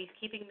right now. He's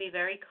keeping me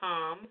very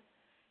calm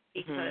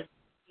because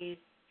he's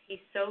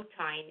so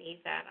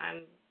tiny that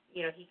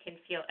he can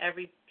feel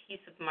every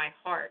piece of my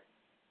heart.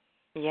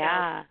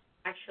 Yeah. So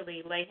I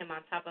actually lay him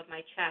on top of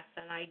my chest,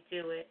 and I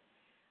do it.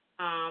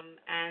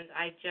 And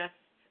I just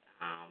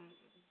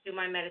do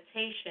my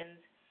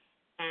meditations,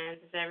 and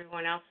as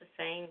everyone else is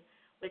saying,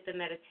 with the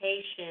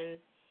meditation,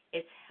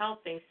 it's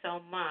helping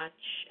so much,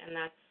 and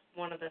that's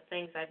one of the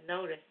things I've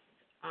noticed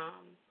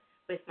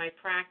with my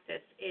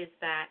practice is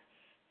that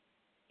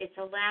it's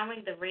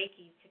allowing the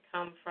Reiki to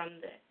come from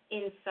the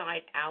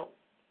inside out,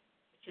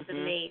 which is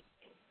amazing.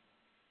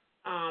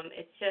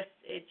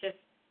 It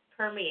just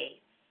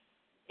permeates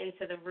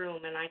into the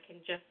room, and I can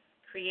just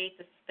create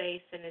the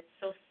space, and it's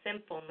so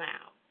simple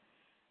now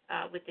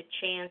with the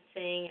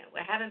chanting.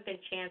 I haven't been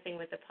chanting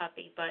with the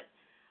puppy, but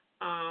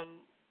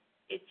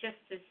it just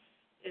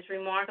is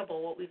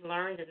remarkable what we've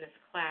learned in this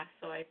class.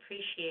 So I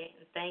appreciate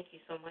and thank you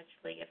so much,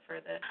 Leah,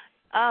 for the.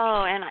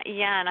 Oh, and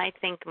I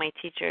thank my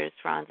teachers,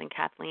 Franz and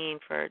Kathleen,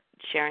 for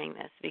sharing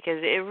this because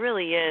it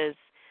really is.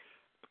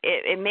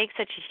 It makes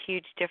such a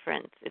huge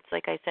difference. It's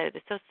like I said,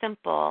 it's so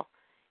simple.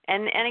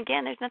 And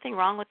again, there's nothing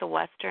wrong with the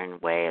Western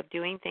way of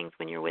doing things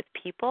when you're with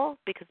people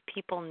because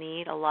people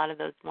need a lot of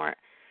those more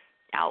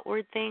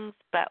outward things.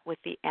 But with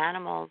the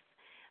animals,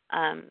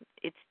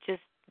 it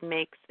just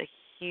makes a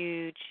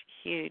huge,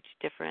 huge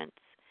difference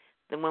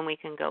than when we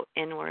can go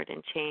inward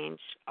and change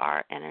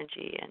our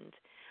energy. And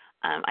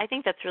I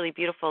think that's really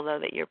beautiful, though,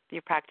 that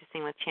you're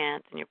practicing with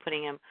chants and you're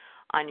putting them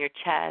on your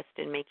chest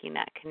and making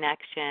that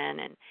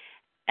connection.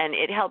 And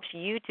it helps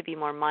you to be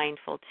more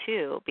mindful,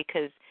 too,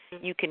 because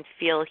you can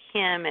feel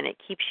him and it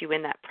keeps you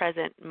in that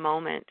present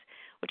moment,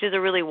 which is a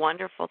really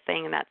wonderful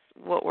thing. And that's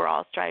what we're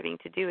all striving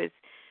to do is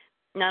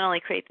not only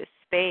create this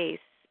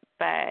space,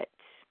 but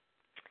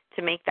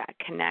to make that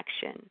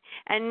connection.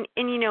 And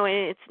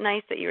it's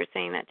nice that you were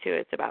saying that, too.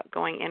 It's about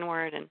going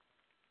inward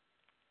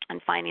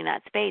and finding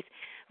that space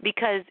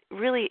because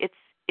really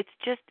it's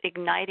just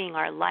igniting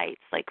our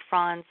lights. Like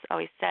Franz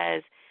always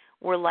says,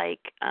 we're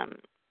like a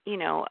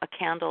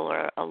candle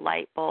or a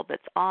light bulb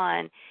that's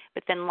on,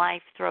 but then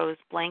life throws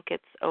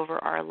blankets over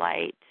our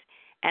light.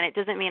 And it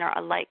doesn't mean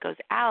our light goes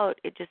out.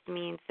 It just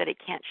means that it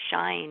can't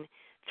shine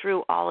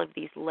through all of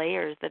these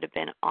layers that have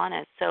been on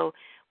us. So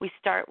we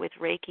start with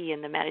Reiki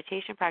and the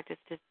meditation practice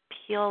to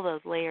peel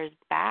those layers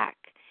back,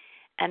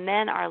 and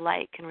then our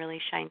light can really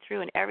shine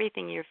through. And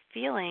everything you're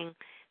feeling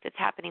that's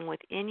happening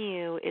within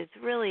you is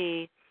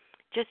really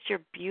just your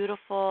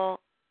beautiful,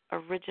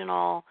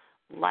 original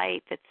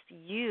light that's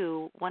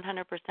you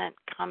 100%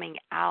 coming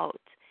out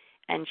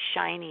and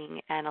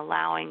shining and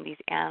allowing these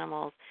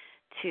animals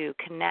to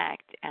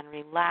connect and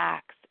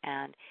relax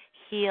and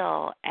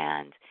heal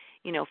and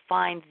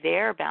find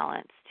their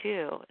balance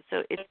too.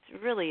 So it's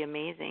really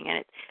amazing, and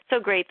it's so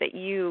great that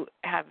you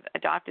have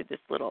adopted this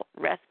little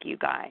rescue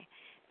guy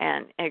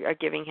and are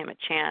giving him a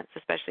chance,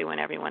 especially when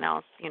everyone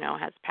else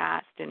has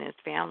passed in his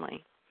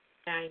family.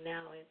 I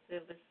know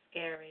it was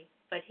scary,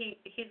 but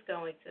he's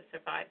going to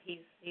survive.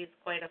 He's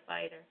quite a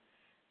fighter.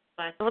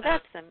 But well,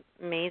 that's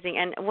amazing,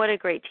 and what a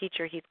great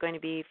teacher he's going to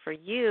be for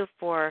you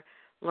for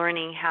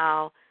learning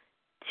how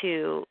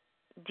to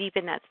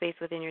deepen that space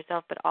within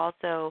yourself, but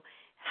also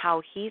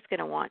how he's going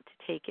to want to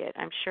take it.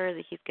 I'm sure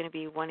that he's going to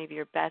be one of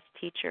your best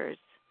teachers.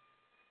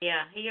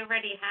 Yeah, he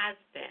already has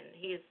been.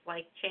 He's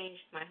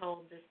changed my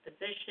whole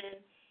disposition.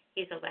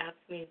 He's allowed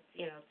me,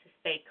 to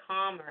stay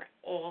calmer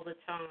all the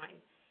time.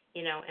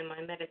 And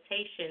my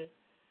meditation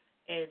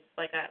is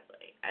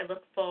I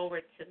look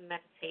forward to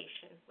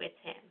meditation with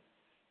him.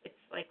 It's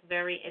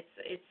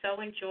it's so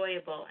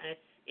enjoyable, and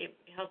it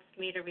helps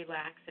me to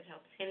relax. It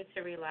helps him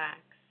to relax.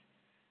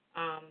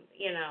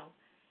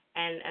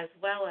 And as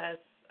well as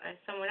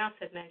someone else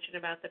had mentioned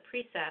about the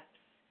precepts,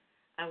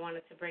 I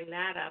wanted to bring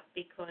that up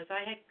because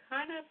I had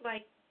kind of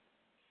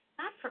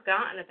not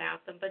forgotten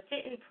about them, but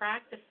didn't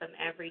practice them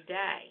every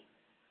day.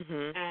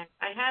 And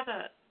I have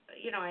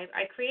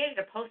I created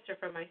a poster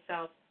for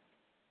myself,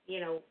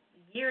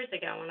 years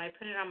ago, and I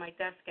put it on my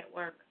desk at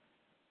work.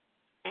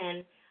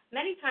 And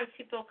many times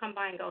people come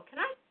by and go, "Can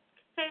I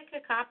take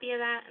a copy of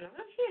that?" And I'm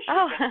like, "Yeah,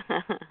 sure."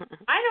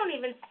 I don't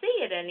even see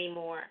it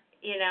anymore.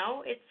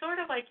 It's sort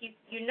of like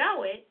you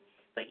know it,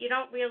 but you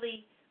don't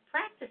really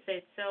practice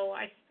it. So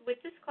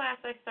with this class,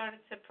 I started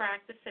to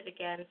practice it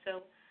again.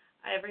 So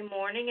every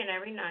morning and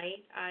every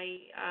night,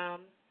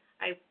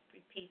 I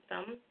repeat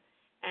them,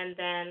 and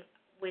then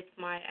with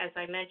as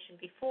I mentioned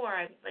before,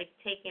 I'm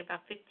taking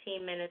about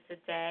 15 minutes a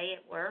day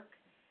at work,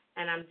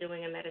 and I'm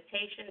doing a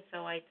meditation.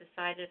 So I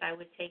decided I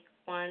would take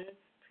one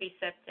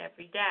precept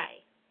every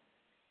day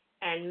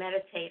and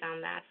meditate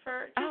on that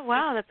for. Oh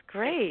wow, that's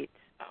great.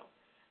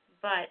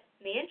 But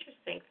the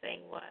interesting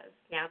thing was,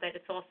 now that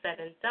it's all said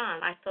and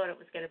done, I thought it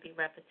was going to be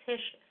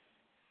repetitious.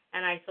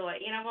 And I thought,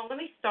 well, let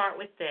me start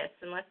with this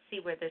and let's see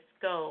where this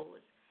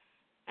goes.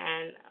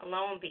 And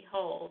lo and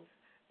behold,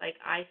 like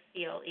I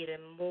feel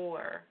even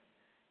more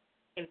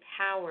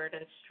empowered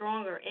and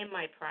stronger in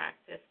my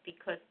practice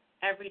because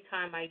every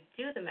time I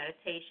do the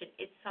meditation,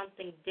 it's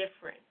something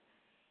different.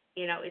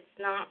 It's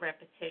not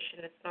repetition.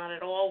 It's not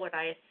at all what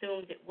I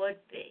assumed it would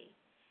be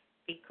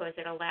because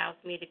it allows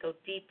me to go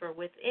deeper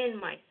within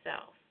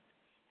myself.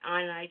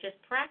 And I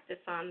just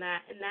practice on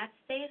that, and that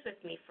stays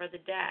with me for the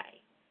day.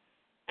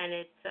 And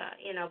it's,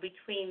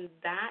 between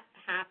that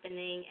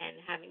happening and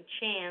having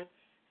chance,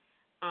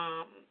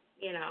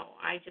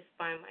 I just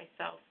find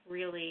myself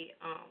really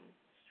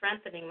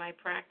strengthening my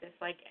practice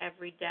like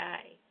every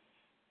day.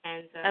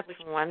 And that's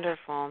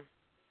wonderful.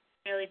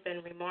 It's really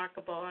been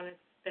remarkable, and it's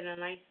been a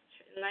nice.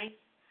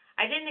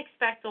 I didn't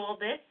expect all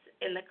this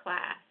in the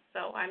class,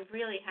 so I'm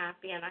really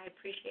happy, and I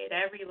appreciate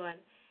everyone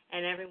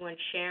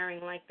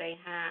sharing like they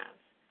have,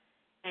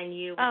 and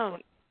you. Oh,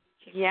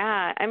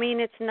 yeah. I mean,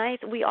 it's nice.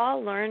 We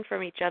all learn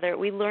from each other.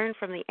 We learn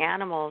from the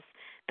animals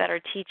that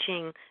are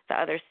teaching the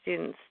other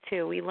students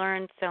too. We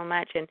learn so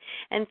much,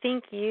 and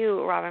thank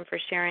you, Robin, for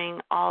sharing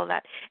all of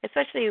that,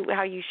 especially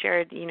how you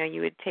shared,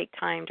 you would take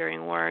time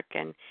during work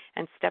and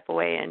step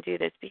away and do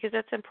this, because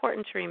it's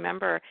important to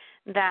remember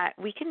that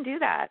we can do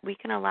that. We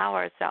can allow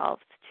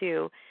ourselves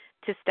to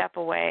step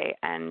away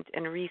and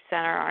recenter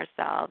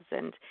ourselves,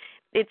 and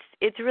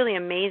it's really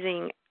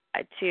amazing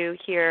to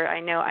hear. I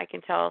know I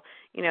can tell,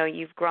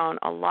 you've grown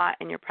a lot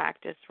in your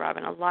practice,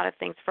 Robin, a lot of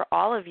things for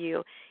all of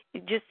you.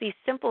 Just these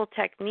simple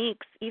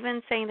techniques,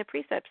 even saying the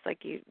precepts like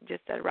you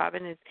just said,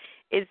 Robin,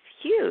 is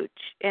huge,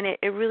 and it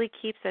really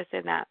keeps us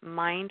in that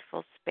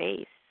mindful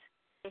space.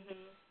 Mm-hmm.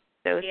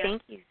 So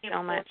thank you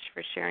so much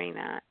for sharing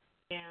that.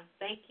 Yeah,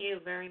 thank you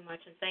very much,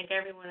 and thank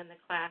everyone in the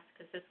class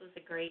because this was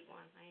a great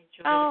one. I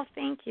enjoyed it. Oh,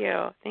 thank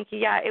you.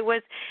 Yeah, it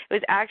was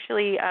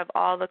actually, of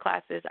all the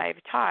classes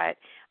I've taught,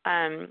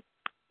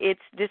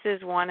 this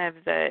is one of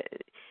the,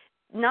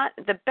 not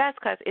the best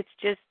class, it's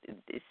just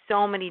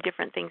so many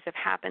different things have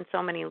happened,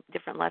 so many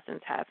different lessons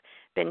have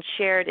been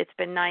shared. It's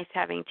been nice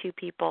having two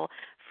people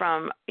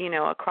from,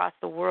 across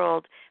the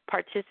world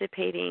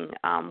participating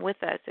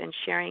with us and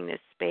sharing this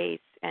space.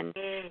 And,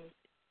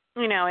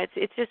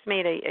 it's just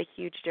made a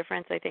huge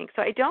difference, I think.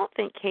 So I don't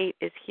think Kate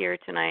is here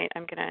tonight.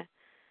 I'm going to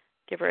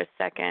give her a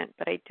second,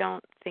 but I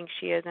don't think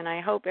she is. And I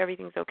hope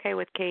everything's okay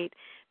with Kate,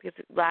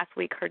 because last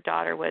week her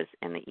daughter was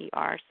in the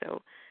ER.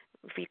 So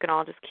if you can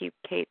all just keep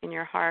Kate in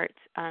your heart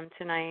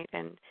tonight,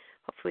 and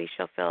hopefully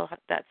she'll feel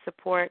that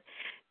support.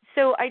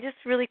 So I just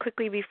really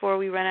quickly, before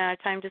we run out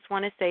of time, just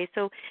want to say,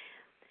 so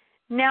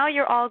now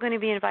you're all going to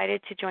be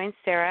invited to join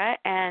SARA.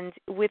 And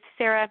with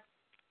SARA's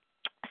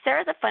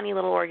a funny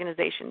little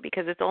organization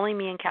because it's only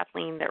me and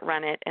Kathleen that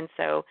run it. And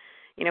so,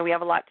 we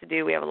have a lot to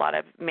do. We have a lot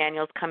of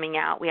manuals coming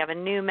out. We have a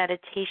new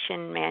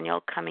meditation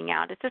manual coming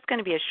out. It's just going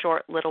to be a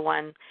short little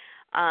one.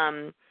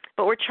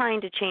 But we're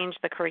trying to change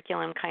the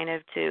curriculum kind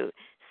of to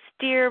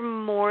steer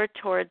more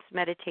towards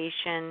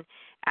meditation,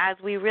 as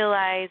we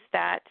realize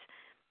that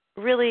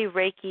really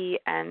Reiki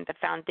and the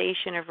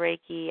foundation of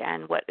Reiki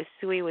and what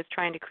Usui was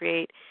trying to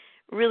create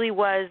really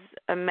was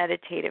a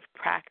meditative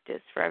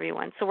practice for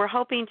everyone. So we're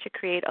hoping to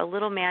create a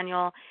little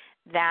manual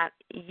that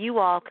you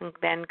all can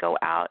then go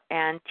out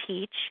and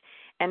teach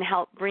and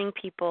help bring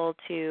people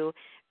to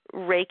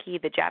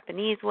Reiki the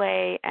Japanese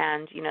way,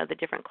 and, the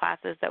different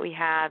classes that we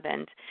have.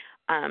 And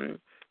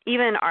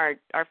even our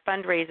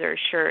fundraiser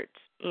shirt,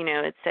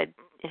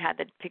 it had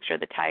the picture of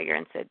the tiger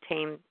and said,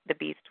 "Tame the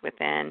beast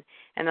within,"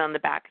 and then on the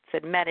back it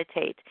said,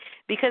 "Meditate,"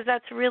 because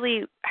that's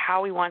really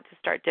how we want to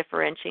start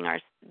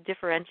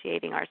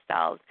differentiating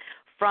ourselves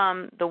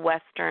from the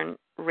Western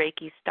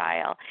Reiki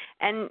style.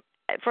 And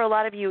for a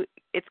lot of you,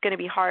 it's going to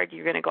be hard.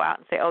 You're going to go out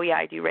and say, "Oh, yeah,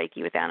 I do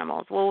Reiki with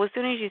animals." Well, as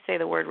soon as you say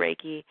the word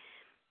Reiki,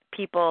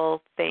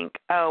 people think,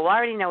 "Oh, well, I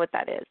already know what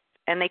that is,"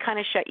 and they kind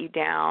of shut you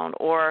down,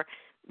 or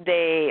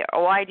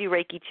I do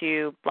Reiki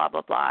too, blah,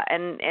 blah, blah.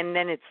 And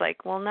then it's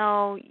like, well,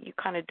 no, you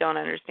kind of don't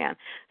understand.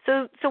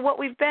 So what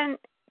we've been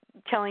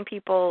telling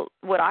people,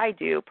 what I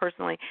do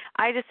personally,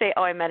 I just say,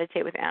 I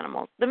meditate with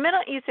animals. The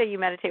minute you say you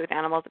meditate with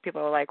animals,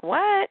 people are like,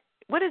 what?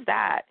 What is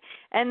that?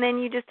 And then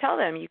you just tell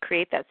them you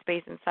create that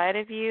space inside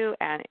of you,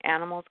 and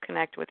animals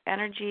connect with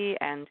energy,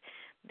 and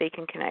they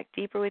can connect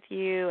deeper with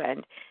you.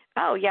 And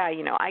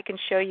I can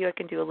show you, I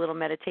can do a little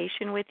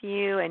meditation with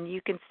you, and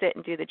you can sit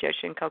and do the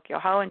Joshin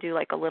Kokyo-ho and do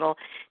like a little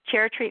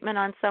chair treatment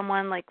on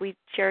someone like we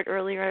shared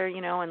earlier,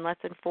 in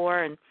lesson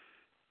 4. And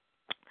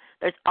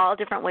there's all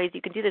different ways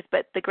you can do this.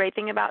 But the great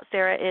thing about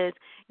SARA is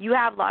you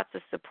have lots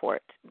of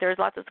support. There's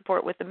lots of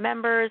support with the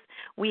members.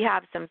 We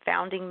have some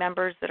founding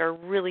members that are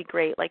really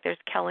great. Like there's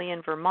Kelly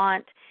in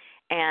Vermont,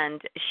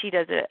 and she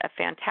does a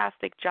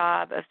fantastic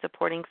job of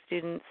supporting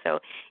students. So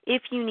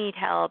if you need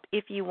help,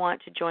 if you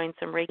want to join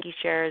some Reiki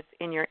shares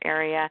in your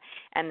area,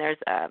 and there's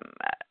a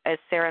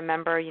SARA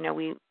member,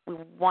 we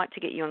want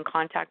to get you in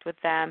contact with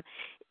them.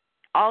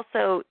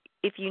 Also,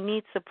 if you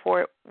need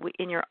support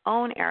in your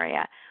own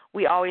area,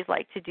 we always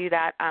like to do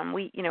that.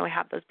 We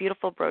have those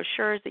beautiful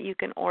brochures that you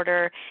can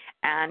order,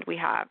 and we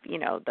have,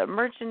 the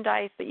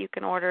merchandise that you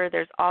can order.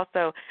 There's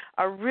also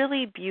a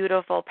really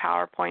beautiful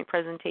PowerPoint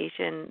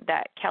presentation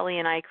that Kelly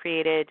and I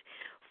created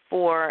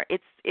for,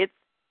 it's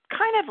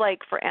kind of like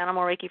for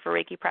Animal Reiki, for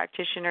Reiki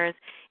practitioners.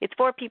 It's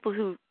for people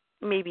who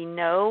maybe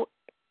know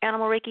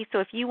Animal Reiki. So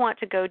if you want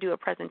to go do a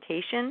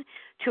presentation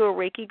to a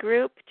Reiki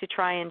group to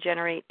try and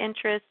generate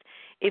interest,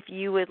 if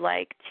you would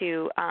like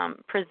to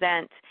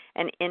present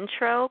an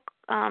intro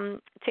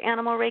to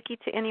Animal Reiki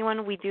to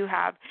anyone, we do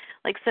have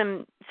like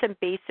some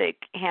basic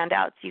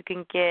handouts you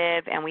can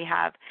give, and we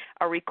have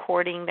a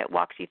recording that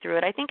walks you through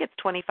it. I think it's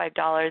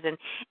 $25, and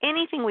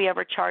anything we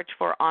ever charge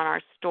for on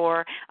our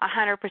store,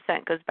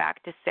 100% goes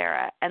back to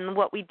SARA. And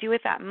what we do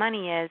with that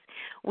money is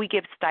we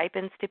give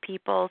stipends to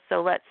people.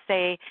 So let's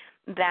say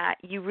that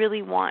you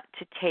really want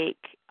to take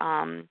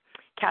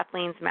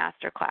Kathleen's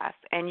masterclass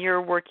and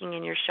you're working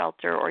in your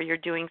shelter or you're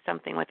doing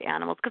something with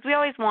animals, because we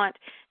always want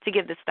to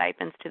give the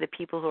stipends to the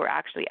people who are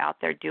actually out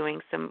there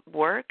doing some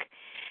work,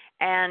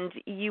 and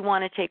you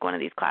want to take one of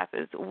these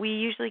classes. We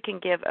usually can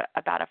give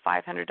about a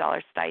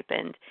 $500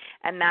 stipend,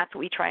 and that's what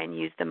we try and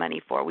use the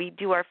money for. We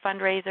do our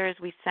fundraisers.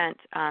 We sent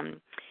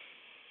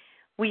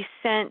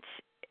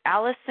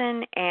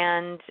Allison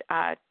and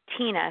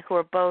Tina, who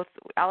are both,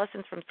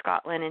 Allison's from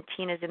Scotland and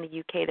Tina's in the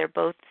UK. They're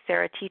both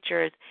SARA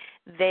teachers.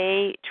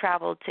 They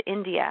traveled to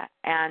India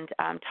and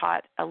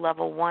taught a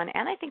level 1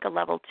 and I think a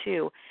level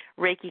 2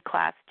 Reiki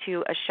class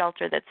to a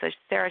shelter that's a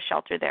SARA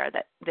shelter there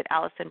that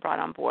Allison brought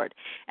on board.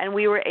 And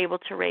we were able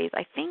to raise,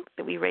 I think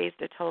that we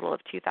raised a total of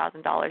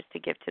 $2,000 to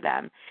give to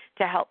them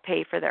to help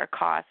pay for their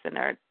costs and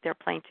their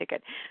plane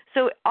ticket.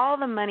 So all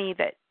the money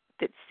that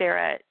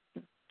SARA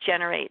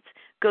generates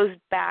goes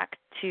back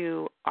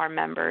to our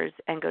members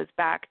and goes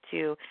back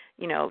to,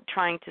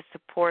 trying to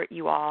support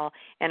you all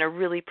in a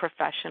really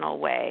professional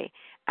way.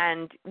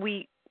 And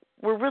we're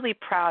really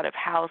proud of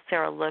how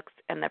SARA looks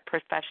and the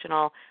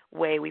professional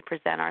way we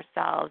present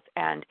ourselves.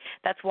 And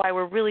that's why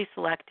we're really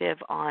selective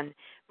on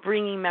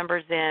bringing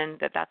members in.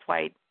 That's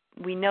why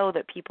we know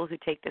that people who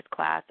take this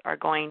class are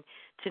going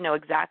to know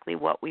exactly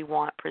what we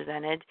want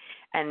presented.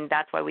 And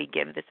that's why we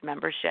give this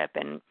membership.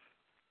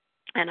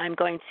 And I'm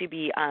going to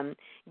be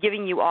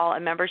giving you all a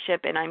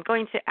membership, and I'm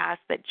going to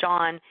ask that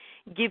John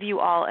give you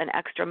all an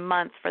extra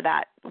month for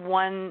that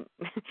 1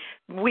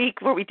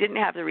 week where we didn't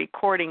have the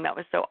recording. That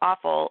was so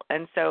awful.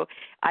 And so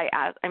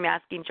I'm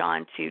asking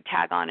John to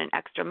tag on an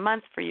extra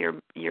month for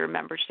your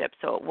membership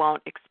so it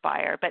won't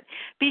expire. But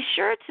be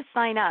sure to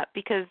sign up,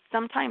 because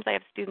sometimes I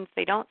have students,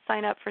 they don't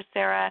sign up for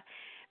SARA,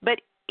 but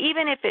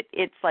even if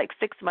it's like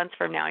 6 months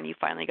from now and you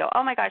finally go,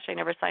 oh my gosh, I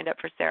never signed up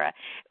for SARA,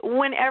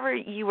 whenever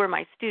you were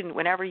my student,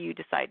 whenever you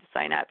decide to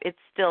sign up, it's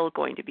still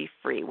going to be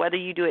free, whether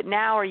you do it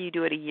now or you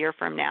do it a year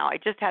from now. I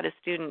just had a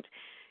student,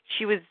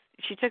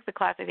 she took the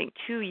class I think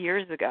 2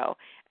 years ago,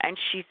 and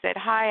she said,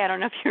 hi, I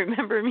don't know if you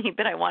remember me,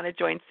 but I want to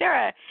join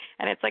SARA.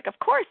 And it's like, of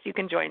course you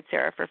can join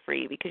SARA for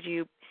free, because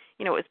it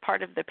was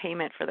part of the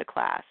payment for the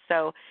class.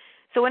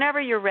 So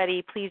whenever you're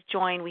ready, please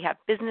join. We have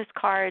business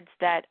cards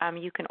that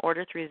you can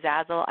order through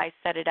Zazzle. I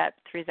set it up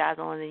through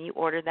Zazzle, and then you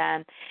order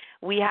them.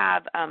 We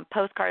have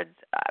postcards,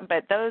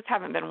 but those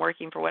haven't been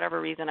working for whatever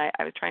reason. I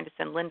was trying to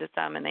send Linda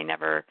some, and they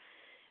never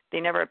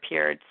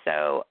appeared,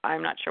 so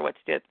I'm not sure what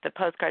to do with the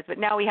postcards. But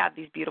now we have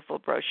these beautiful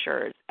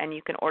brochures, and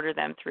you can order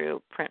them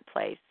through Print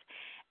Place.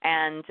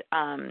 And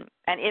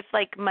if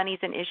like money's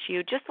an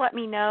issue, just let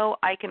me know.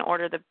 I can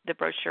order the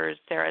brochures.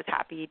 Sarah's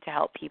happy to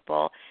help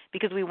people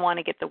because we want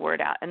to get the word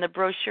out. And the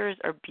brochures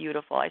are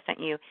beautiful. I sent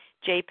you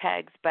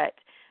JPEGs, but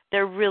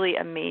they're really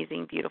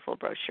amazing, beautiful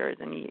brochures,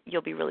 and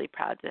you'll be really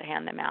proud to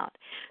hand them out.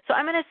 So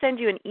I'm going to send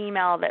you an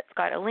email that's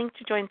got a link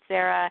to join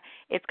SARA.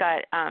 It's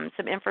got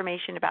some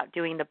information about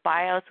doing the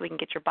bio, so we can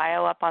get your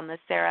bio up on the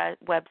SARA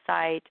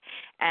website,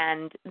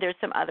 and there's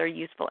some other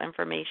useful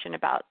information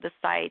about the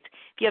site.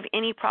 If you have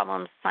any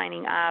problems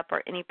signing up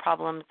or any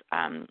problems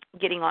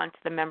getting onto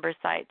the member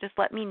site, just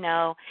let me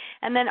know.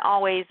 And then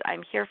always,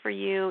 I'm here for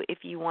you.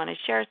 If you want to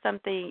share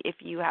something, if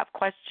you have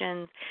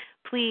questions,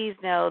 please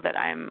know that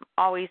I'm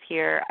always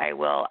here. I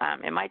will,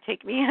 it might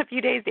take me a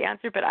few days to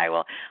answer, but I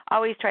will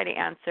always try to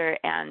answer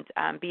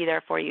and be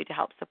there for you to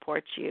help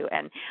support you.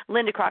 And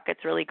Linda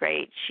Crockett's really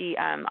great.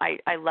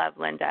 I love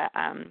Linda.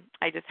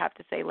 I just have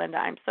to say, Linda,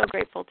 I'm so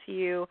grateful to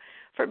you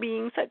for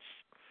being such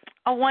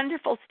a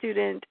wonderful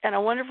student and a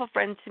wonderful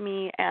friend to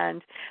me.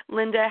 And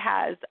Linda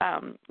has,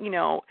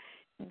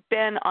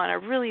 been on a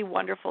really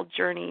wonderful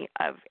journey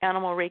of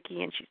animal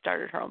Reiki, and she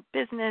started her own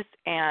business,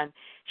 and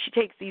she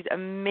takes these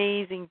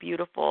amazing,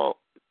 beautiful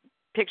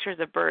pictures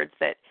of birds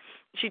that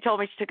she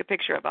told me she took a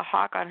picture of a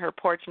hawk on her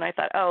porch, and I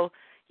thought,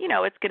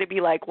 it's going to be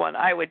like one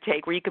I would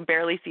take where you can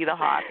barely see the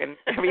hawk and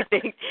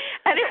everything.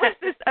 And it was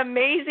this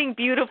amazing,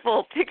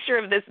 beautiful picture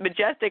of this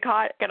majestic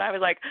hawk, and I was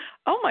like,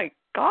 oh my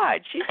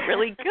God, she's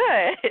really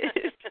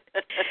good.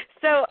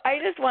 So I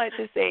just wanted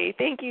to say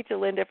thank you to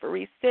Linda for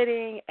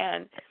resitting,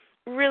 and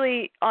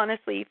really,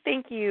 honestly,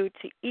 thank you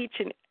to each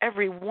and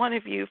every one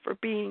of you for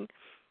being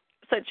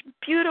such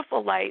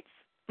beautiful lights,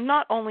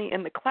 not only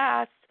in the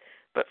class,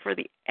 but for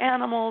the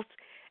animals.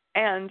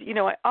 And,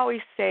 I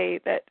always say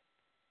that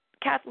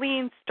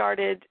Kathleen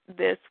started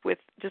this with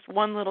just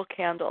one little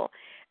candle.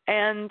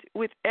 And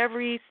with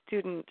every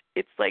student,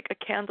 it's like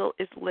a candle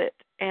is lit.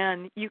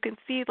 And you can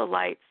see the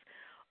lights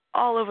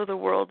all over the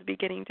world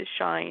beginning to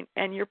shine.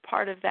 And you're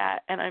part of that.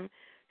 And I'm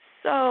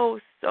so,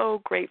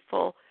 so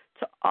grateful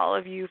to all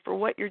of you for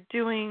what you're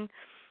doing,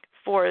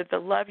 for the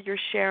love you're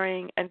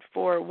sharing, and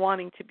for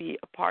wanting to be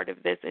a part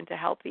of this and to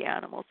help the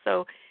animals.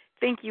 So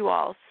thank you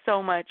all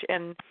so much.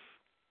 And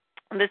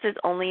this is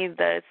only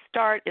the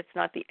start. It's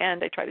not the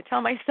end. I try to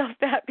tell myself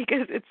that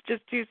because it's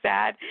just too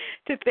sad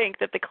to think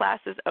that the class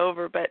is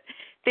over. But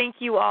thank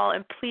you all,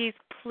 and please,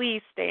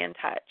 please stay in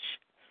touch.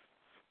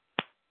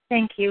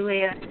 Thank you,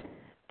 Leah.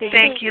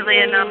 Thank you,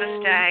 Leah.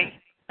 Namaste.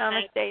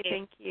 Namaste.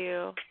 Thank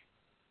you.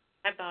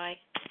 Bye-bye.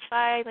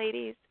 Bye,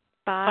 ladies.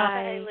 Bye.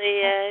 Bye,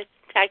 Leah.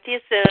 Talk to you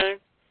soon.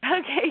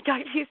 Okay,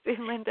 talk to you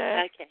soon,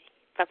 Linda. Okay.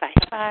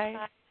 Bye-bye.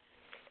 Bye.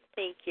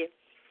 Thank you.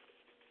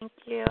 Thank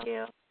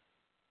you.